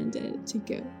recommended to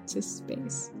go to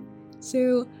space.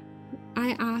 So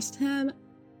I asked him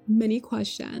many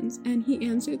questions and he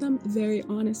answered them very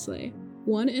honestly.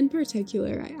 One in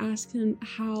particular, I asked him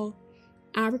how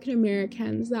African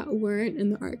Americans that weren't in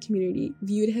the art community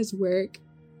viewed his work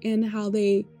and how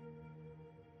they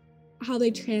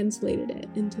translated it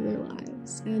into their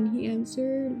lives. And he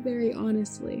answered very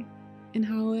honestly and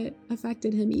how it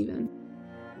affected him even.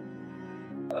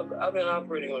 I've been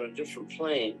operating on a different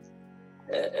plane.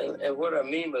 And what I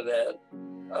mean by that,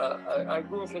 I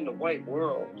grew up in the white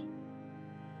world.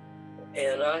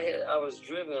 And I was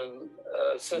driven,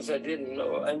 since I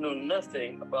knew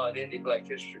nothing about any Black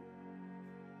history.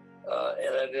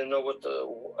 And I didn't know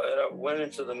I went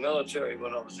into the military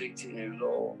when I was 18 years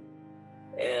old.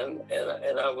 And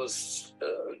I was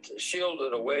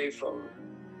shielded away from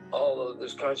all of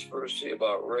this controversy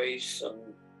about race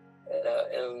and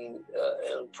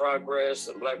progress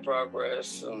and Black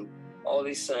progress and all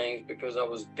these things because I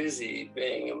was busy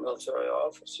being a military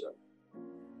officer,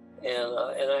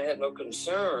 and I had no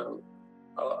concern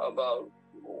about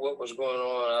what was going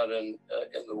on out in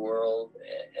the world,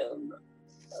 and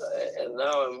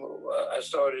now I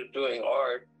started doing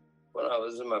art when I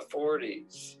was in my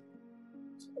 40s,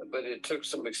 but it took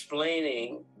some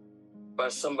explaining by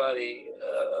somebody,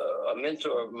 a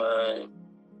mentor of mine,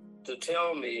 to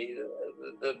tell me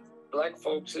that Black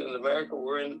folks in America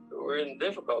were in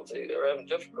difficulty. They were having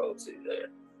difficulty there.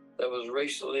 There was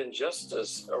racial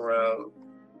injustice around,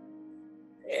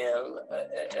 and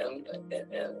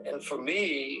for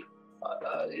me,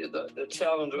 the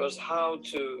challenge was how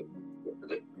to.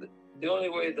 The only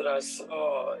way that I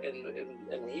saw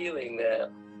in healing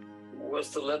that was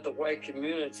to let the white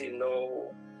community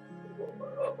know.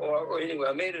 Or anyway,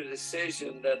 I made a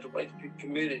decision that the white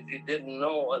community didn't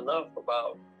know enough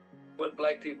about what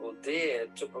Black people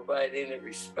did to provide any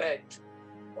respect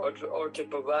or to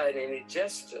provide any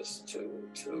justice to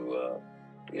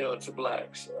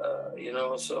Blacks.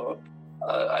 So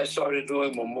I started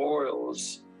doing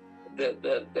memorials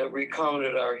that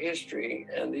recounted our history,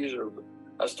 and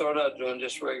I started out doing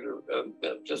just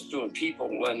doing people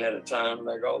one at a time,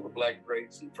 like all the Black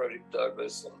greats and Frederick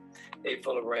Douglass and A.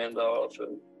 Philip Randolph,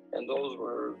 and those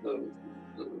were the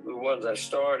ones I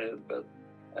started. But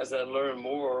as I learned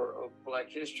more of Black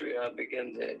history, I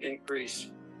began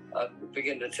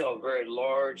to tell very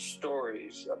large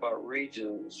stories about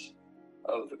regions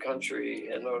of the country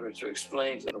in order to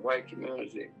explain to the white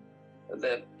community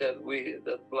that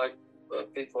Black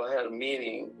people had a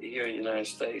meaning here in the United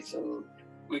States, and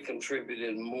we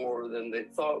contributed more than they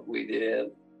thought we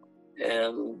did,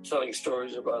 and telling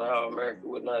stories about how America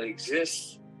would not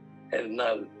exist had it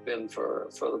not been for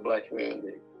the Black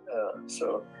community.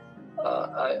 So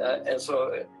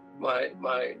my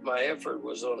effort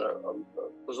was on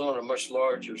a much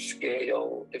larger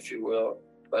scale, if you will,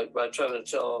 by trying to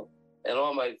tell. And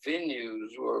all my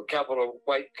venues were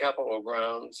white Capitol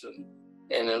grounds, and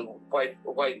in white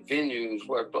venues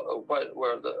where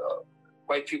the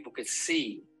white people could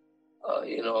see,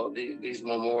 these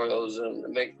memorials and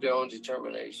make their own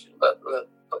determination. But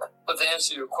to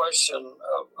answer your question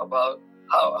about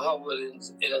how would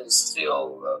it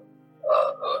instill,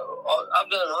 I've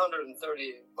done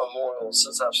 130 memorials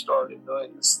since I've started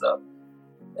doing this stuff,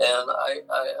 and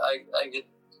I get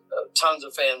tons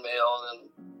of fan mail and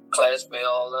class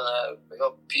mail, and I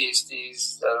help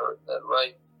PhDs that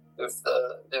write their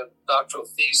doctoral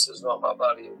thesis on my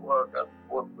body of work. I've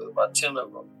worked with about 10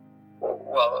 of them.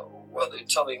 While they're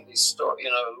telling these stories,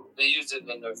 they use it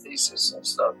in their thesis and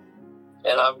stuff.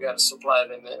 And I've got to supply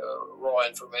them raw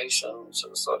information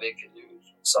so they can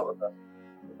use some of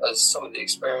the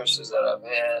experiences that I've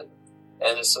had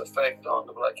and its effect on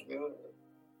the Black community.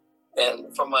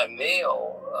 And from my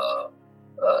mail,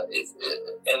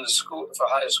 in the school, for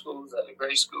high schools and the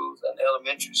grade schools and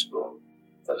elementary schools,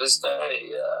 to this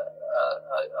day,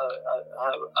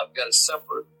 I've got a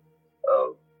separate,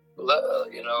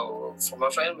 for my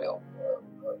fan mail,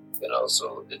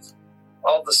 so it's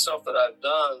all the stuff that I've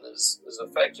done is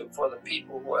effective for the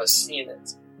people who have seen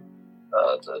it,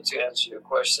 to answer your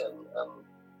question. And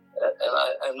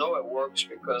I know it works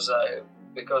because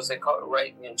they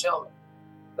write me and tell me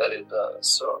that it does.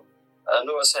 So I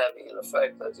know it's having an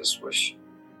effect. I just wish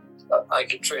I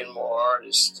could train more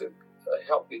artists to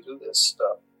help me do this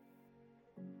stuff.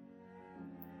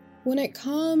 When it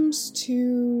comes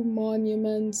to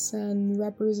monuments and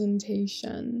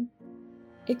representation,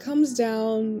 it comes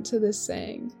down to this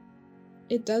saying: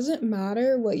 it doesn't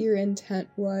matter what your intent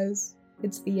was,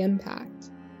 it's the impact.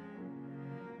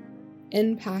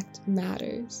 Impact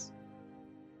matters.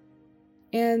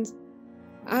 And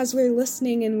as we're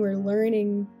listening and we're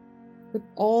learning with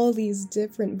all these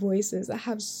different voices that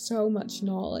have so much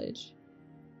knowledge,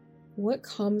 what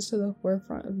comes to the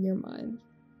forefront of your mind?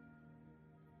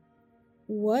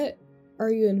 What are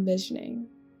you envisioning?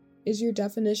 Is your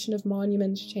definition of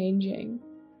monuments changing?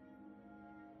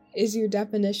 Is your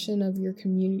definition of your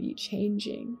community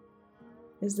changing?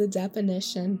 Is the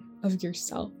definition of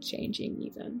yourself changing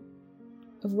even?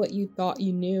 Of what you thought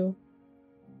you knew?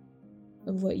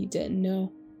 Of what you didn't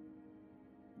know?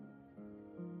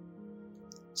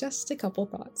 Just a couple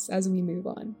thoughts as we move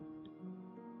on.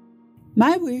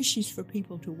 My wish is for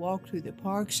people to walk through the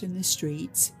parks and the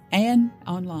streets and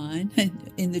online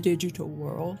in the digital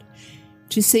world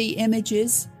to see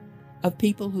images of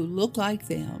people who look like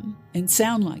them and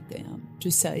sound like them, to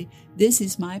say, this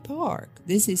is my park,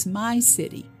 this is my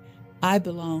city, I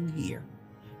belong here.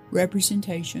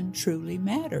 Representation truly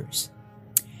matters.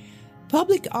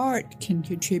 Public art can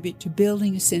contribute to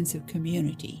building a sense of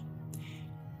community.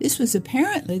 This was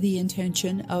apparently the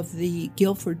intention of the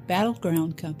Guilford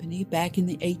Battleground Company back in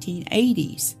the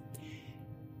 1880s.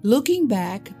 Looking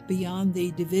back beyond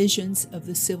the divisions of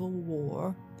the Civil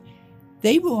War,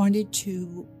 they wanted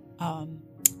to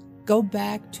go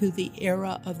back to the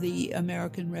era of the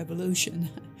American Revolution,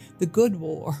 the Good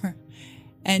War,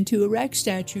 and to erect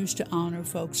statues to honor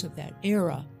folks of that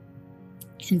era.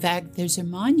 In fact, there's a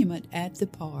monument at the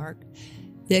park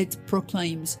that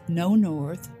proclaims no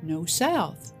North, no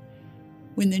South.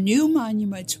 When the new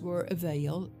monuments were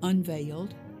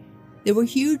unveiled, there were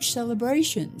huge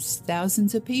celebrations,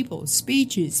 thousands of people,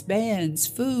 speeches, bands,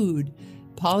 food,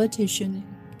 politicians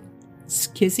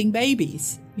kissing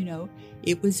babies.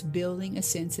 It was building a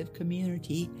sense of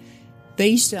community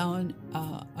based on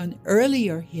an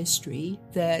earlier history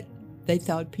that they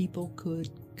thought people could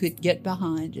get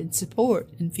behind and support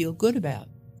and feel good about.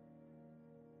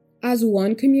 As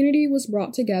one community was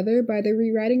brought together by the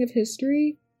rewriting of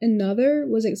history, another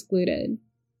was excluded.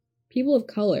 People of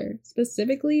color,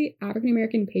 specifically African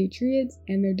American patriots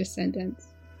and their descendants.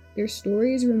 Their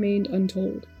stories remained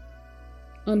untold,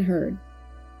 unheard,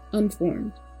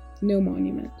 unformed, no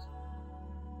monument.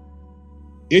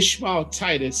 Ishmael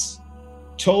Titus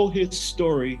told his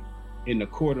story in the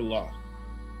court of law.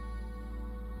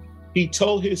 He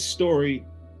told his story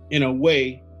in a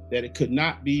way that it could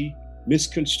not be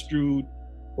misconstrued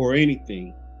or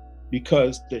anything,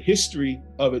 because the history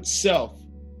of itself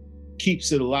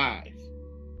keeps it alive.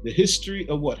 The history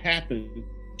of what happened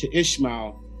to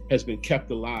Ishmael has been kept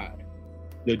alive.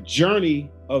 The journey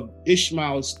of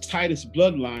Ishmael's Titus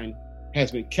bloodline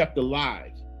has been kept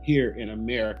alive here in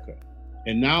America.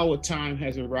 And now a time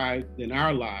has arrived in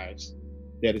our lives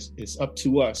that it's up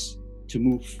to us to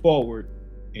move forward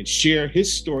and share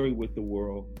his story with the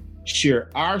world,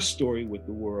 share our story with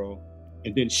the world,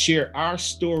 and then share our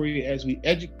story. As we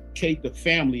educate the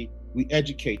family, we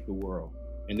educate the world.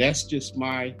 And that's just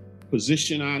my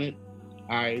position on it.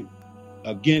 I,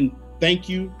 again, thank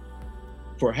you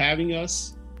for having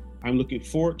us. I'm looking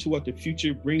forward to what the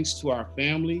future brings to our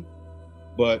family.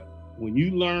 But when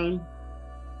you learn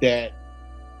that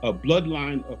a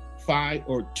bloodline of 5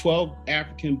 or 12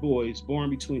 African boys born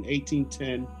between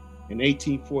 1810 and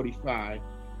 1845,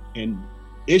 and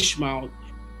Ishmael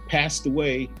passed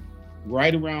away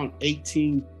right around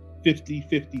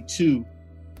 1850-52,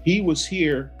 he was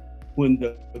here when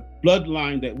the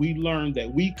bloodline that we learned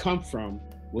that we come from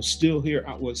was here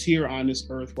on this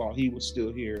earth while he was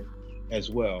still here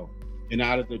as well. And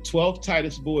out of the 12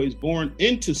 Titus boys born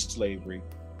into slavery,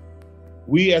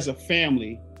 we as a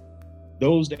family,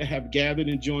 those that have gathered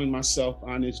and joined myself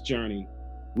on this journey,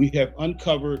 we have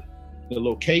uncovered the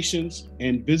locations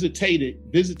and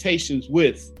visitations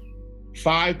with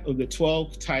 5 of the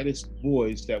 12 Titus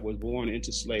boys that was born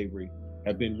into slavery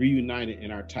have been reunited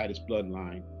in our Titus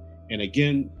bloodline. And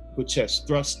again, which has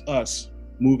thrust us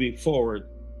moving forward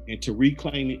into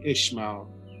reclaiming Ishmael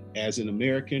as an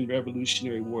American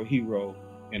Revolutionary War hero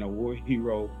and a war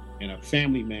hero and a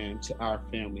family man to our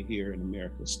family here in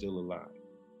America still alive.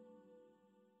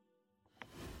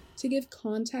 To give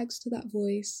context to that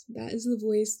voice, that is the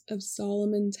voice of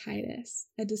Solomon Titus,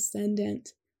 a descendant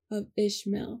of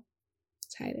Ishmael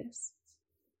Titus.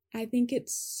 I think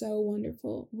it's so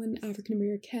wonderful when African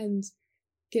Americans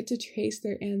get to trace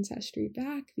their ancestry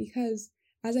back because,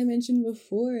 as I mentioned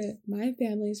before, my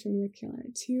family is from North Carolina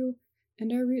too,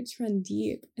 and our roots run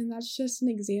deep. And that's just an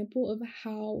example of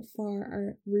how far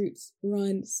our roots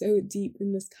run so deep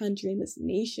in this country, in this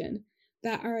nation,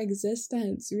 that our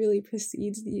existence really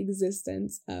precedes the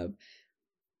existence of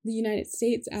the United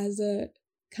States as a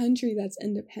country that's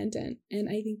independent. And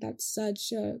I think that's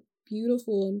such a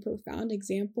beautiful and profound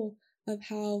example of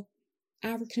how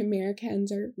African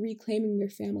Americans are reclaiming their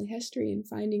family history and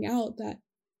finding out that,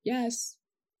 yes,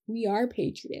 we are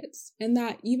patriots, and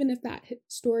that even if that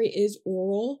story is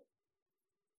oral,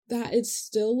 that it's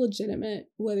still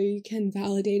legitimate, whether you can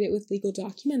validate it with legal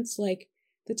documents like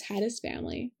the Titus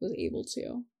family was able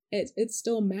to. It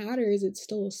still matters. It's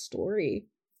still a story.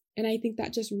 And I think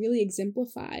that just really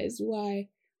exemplifies why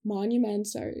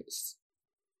monuments are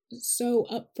so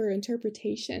up for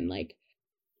interpretation, like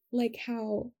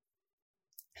how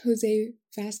Jose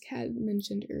Vasquez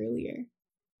mentioned earlier.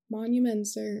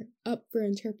 Monuments are up for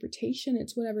interpretation.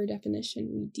 It's whatever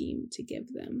definition we deem to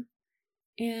give them.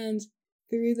 And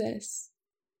through this,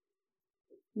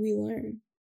 we learn.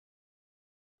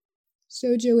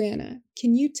 So, Joanna,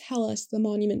 can you tell us the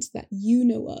monuments that you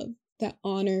know of that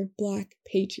honor Black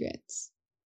patriots?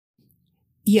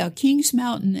 Yeah, Kings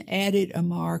Mountain added a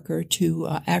marker to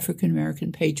African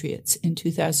American patriots in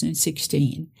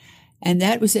 2016, and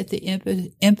that was at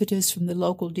the impetus from the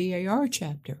local DAR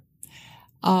chapter.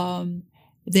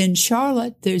 Then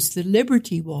Charlotte, there's the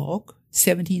Liberty Walk,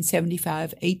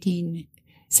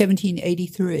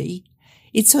 1783.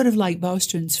 It's sort of like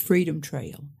Boston's Freedom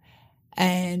Trail.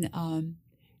 And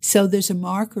so there's a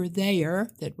marker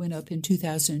there that went up in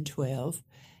 2012,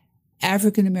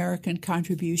 African American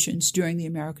contributions during the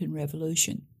American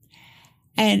Revolution.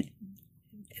 And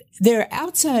they're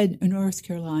outside North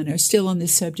Carolina, still on the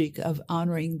subject of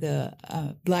honoring the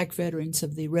Black veterans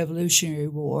of the Revolutionary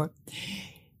War.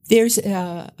 There's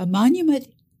a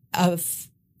monument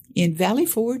in Valley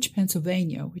Forge,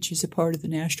 Pennsylvania, which is a part of the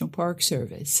National Park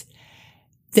Service,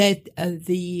 that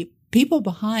the people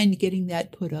behind getting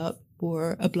that put up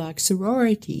were a Black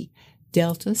sorority,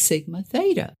 Delta Sigma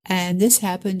Theta. And this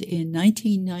happened in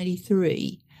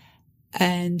 1993.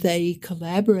 And they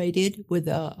collaborated with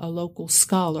a local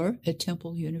scholar at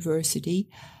Temple University,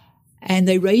 and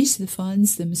they raised the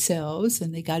funds themselves,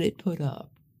 and they got it put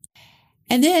up.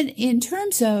 And then in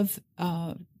terms of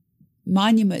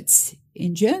monuments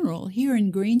in general, here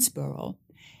in Greensboro,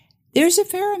 there's a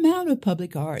fair amount of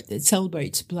public art that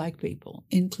celebrates Black people,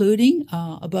 including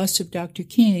a bust of Dr.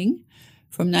 King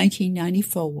from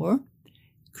 1994,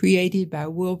 created by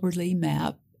Wilbur Lee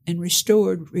Mapp and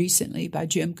restored recently by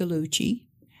Jim Gallucci.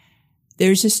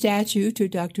 There's a statue to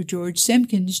Dr. George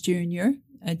Simpkins, Jr.,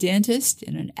 a dentist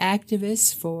and an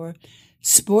activist for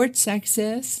sports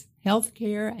access, health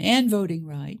care, and voting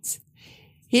rights.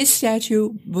 His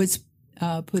statue was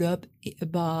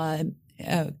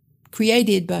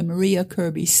created by Maria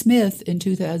Kirby Smith in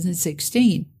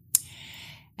 2016.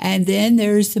 And then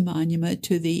there's the monument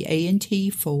to the A&T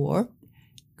 4,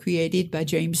 created by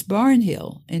James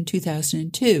Barnhill in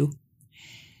 2002.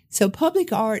 So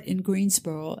public art in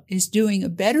Greensboro is doing a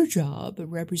better job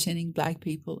of representing Black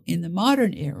people in the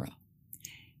modern era.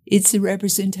 It's the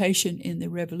representation in the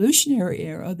Revolutionary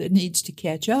era that needs to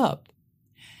catch up.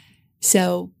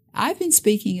 So I've been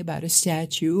speaking about a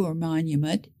statue or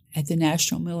monument at the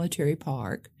National Military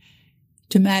Park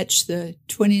to match the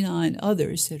 29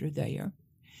 others that are there.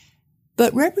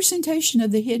 But representation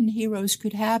of the hidden heroes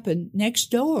could happen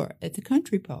next door at the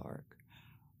country park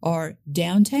or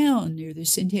downtown near the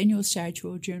Centennial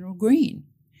Statue of General Greene.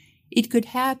 It could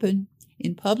happen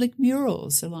in public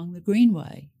murals along the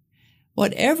Greenway.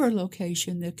 Whatever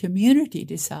location the community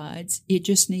decides, it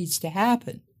just needs to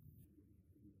happen.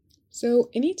 So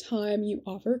anytime you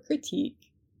offer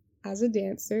critique as a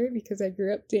dancer, because I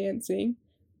grew up dancing,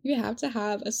 you have to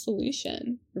have a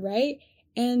solution, right?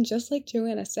 And just like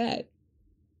Joanna said,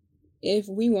 if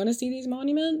we want to see these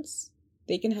monuments,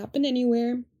 they can happen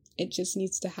anywhere. It just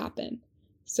needs to happen.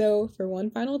 So for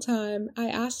one final time, I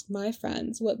asked my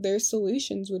friends what their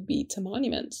solutions would be to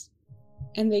monuments.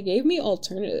 And they gave me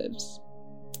alternatives.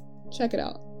 Check it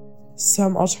out.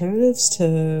 Some alternatives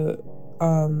to,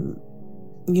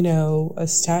 a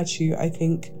statue. I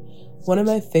think one of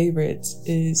my favorites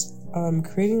is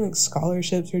creating like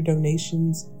scholarships or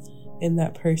donations in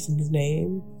that person's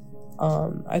name.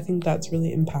 I think that's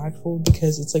really impactful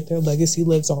because it's like their legacy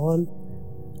lives on.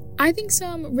 I think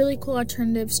some really cool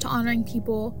alternatives to honoring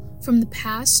people from the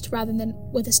past rather than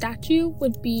with a statue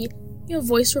would be,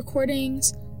 voice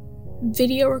recordings,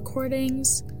 video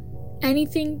recordings,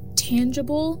 anything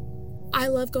tangible. I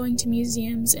love going to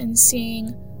museums and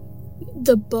seeing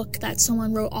the book that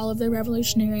someone wrote all of their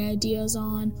revolutionary ideas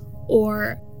on,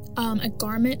 or a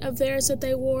garment of theirs that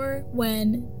they wore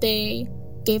when they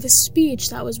gave a speech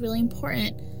that was really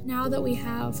important. Now that we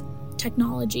have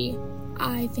technology,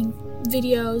 I think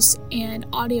videos and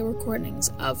audio recordings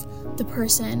of the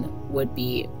person would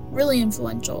be really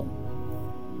influential.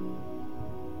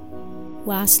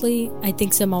 Lastly, I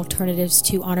think some alternatives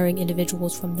to honoring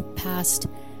individuals from the past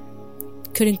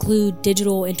could include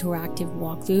digital interactive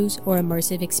walkthroughs or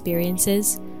immersive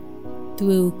experiences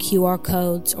through QR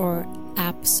codes or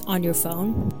apps on your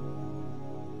phone.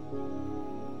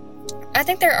 I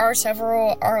think there are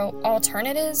several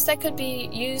alternatives that could be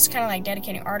used, kind of like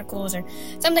dedicating articles or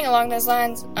something along those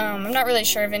lines. I'm not really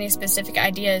sure of any specific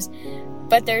ideas,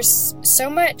 but there's so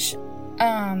much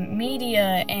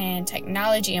media and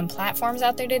technology and platforms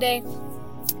out there today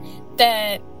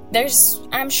that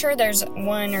I'm sure there's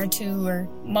one or two or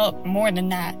more than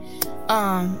that,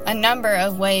 a number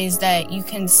of ways that you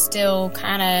can still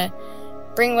kind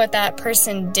of bring what that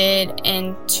person did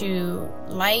into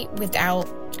light without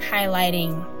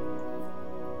highlighting,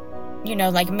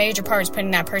 like major parts,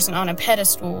 putting that person on a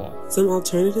pedestal. Some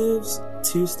alternatives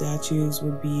to statues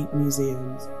would be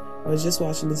museums. I was just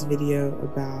watching this video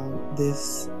about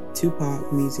this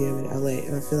Tupac museum in LA,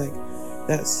 and I feel like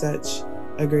that's such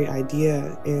a great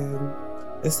idea. And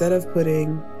instead of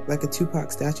putting like a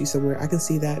Tupac statue somewhere, I can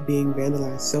see that being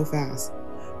vandalized so fast.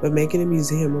 But making a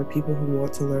museum where people who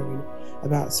want to learn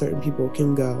about certain people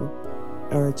can go,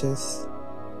 or just,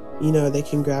 they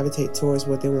can gravitate towards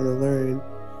what they want to learn,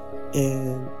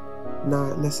 and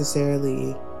not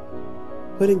necessarily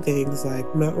putting things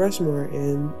like Mount Rushmore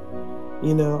and,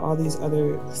 all these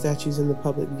other statues in the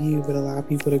public view, but allow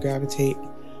people to gravitate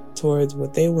towards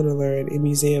what they want to learn in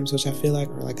museums, which I feel like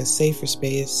are like a safer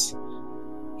space,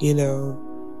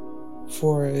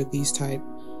 for these type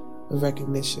of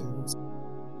recognitions.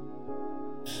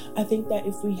 I think that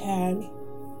if we had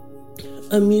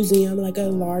a museum, like a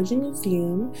large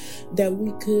museum, that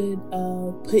we could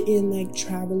put in like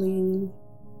traveling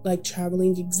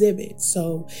exhibits.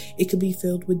 So it could be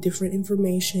filled with different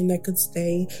information that could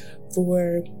stay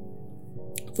for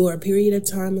a period of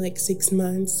time, like 6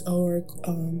 months or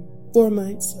 4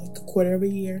 months, like a quarter of a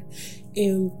year.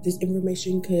 And this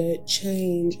information could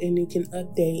change and it can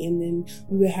update, and then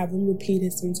we would have them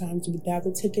repeated sometimes, but that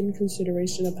would take into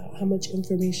consideration about how much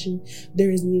information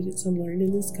there is needed to learn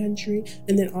in this country,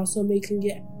 and then also making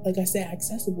it, like I said,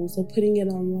 accessible. So putting it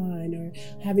online, or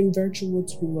having virtual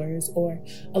tours, or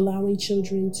allowing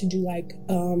children to do like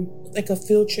a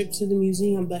field trip to the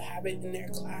museum, but have it in their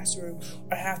classroom,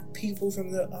 or have people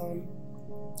from the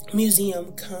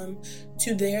museum come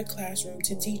to their classroom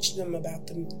to teach them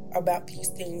about these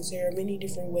things. There are many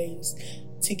different ways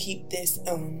to keep this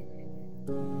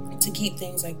to keep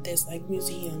things like this, like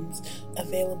museums,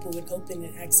 available and open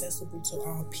and accessible to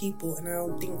all people. And I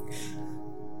don't think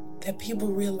that people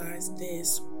realize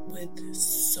this with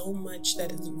so much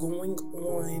that is going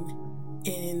on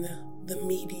in the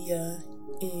media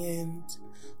and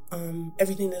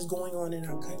everything that's going on in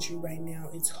our country right now.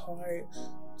 It's hard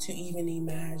to even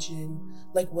imagine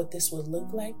like what this would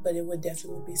look like, but it would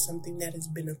definitely be something that is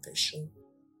beneficial.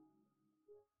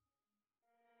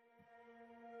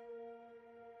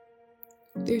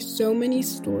 There's so many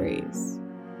stories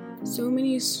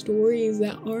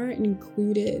that aren't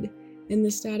included in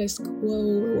the status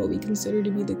quo, or what we consider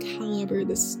to be the caliber,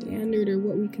 the standard, or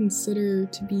what we consider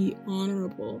to be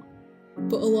honorable.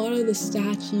 But a lot of the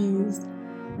statues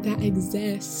that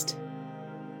exist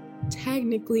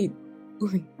technically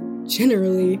or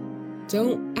generally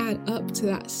don't add up to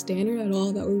that standard at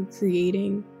all that we're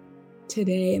creating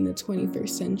today in the 21st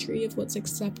century of what's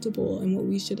acceptable and what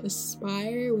we should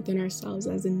aspire within ourselves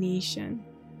as a nation.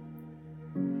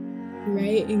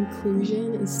 Right?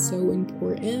 Inclusion is so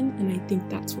important, and I think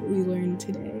that's what we learned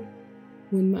today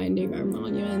when minding our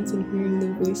monuments and hearing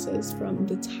the voices from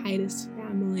the Titus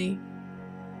family,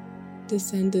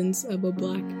 descendants of a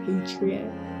Black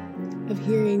patriot, of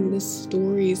hearing the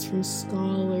stories from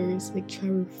scholars like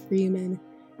Trevor Freeman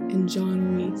and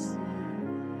John Reese,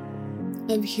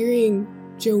 of hearing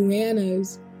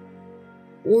Joanna's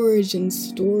origin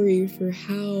story for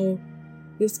how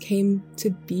this came to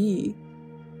be,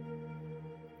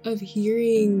 of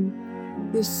hearing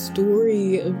the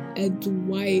story of Ed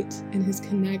Dwight and his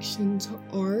connection to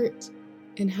art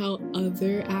and how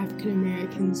other African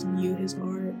Americans view his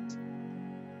art.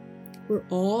 we're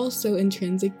all so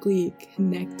intrinsically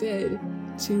connected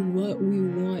to what we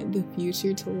want the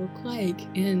future to look like.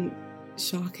 And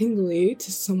shockingly,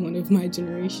 to someone of my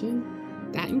generation,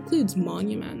 that includes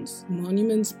monuments.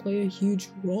 Monuments play a huge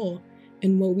role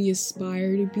in what we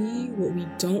aspire to be. What we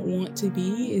don't want to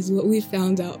be is what we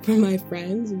found out from my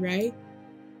friends, right?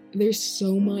 There's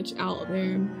so much out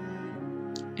there.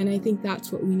 And I think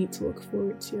that's what we need to look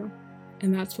forward to.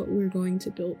 And that's what we're going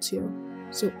to build to.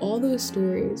 So all those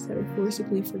stories that are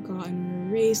forcibly forgotten,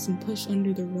 erased, and pushed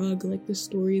under the rug, like the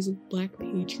stories of Black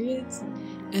patriots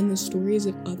and the stories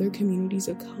of other communities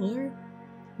of color,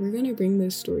 we're going to bring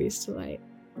those stories to light.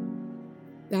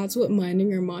 That's what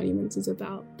Minding Our Monuments is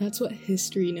about. That's what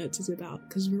History Notes is about,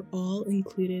 because we're all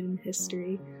included in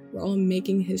history. We're all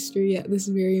making history at this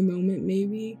very moment,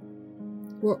 maybe.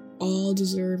 We're all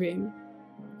deserving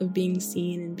of being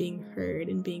seen and being heard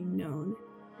and being known.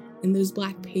 And those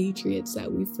Black patriots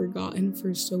that we've forgotten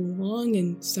for so long,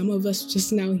 and some of us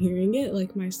just now hearing it,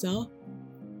 like myself,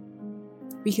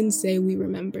 we can say we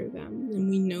remember them and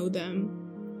we know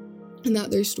them, and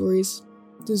that their stories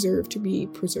deserve to be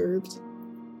preserved.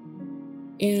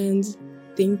 And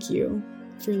thank you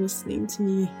for listening to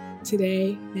me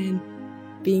today and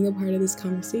being a part of this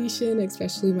conversation,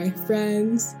 especially my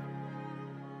friends.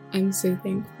 I'm so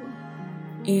thankful.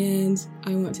 And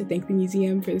I want to thank the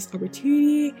museum for this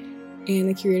opportunity and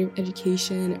the Curator of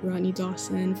Education, Rodney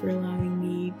Dawson, for allowing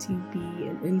me to be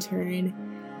an intern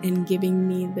and giving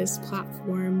me this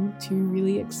platform to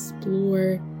really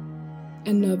explore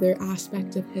another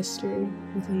aspect of history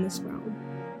within this realm.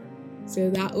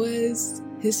 So that was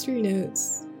History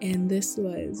Notes, and this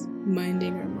was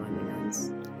Minding Our Monuments.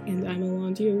 And I'm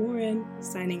Alondia Warren,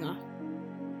 signing off.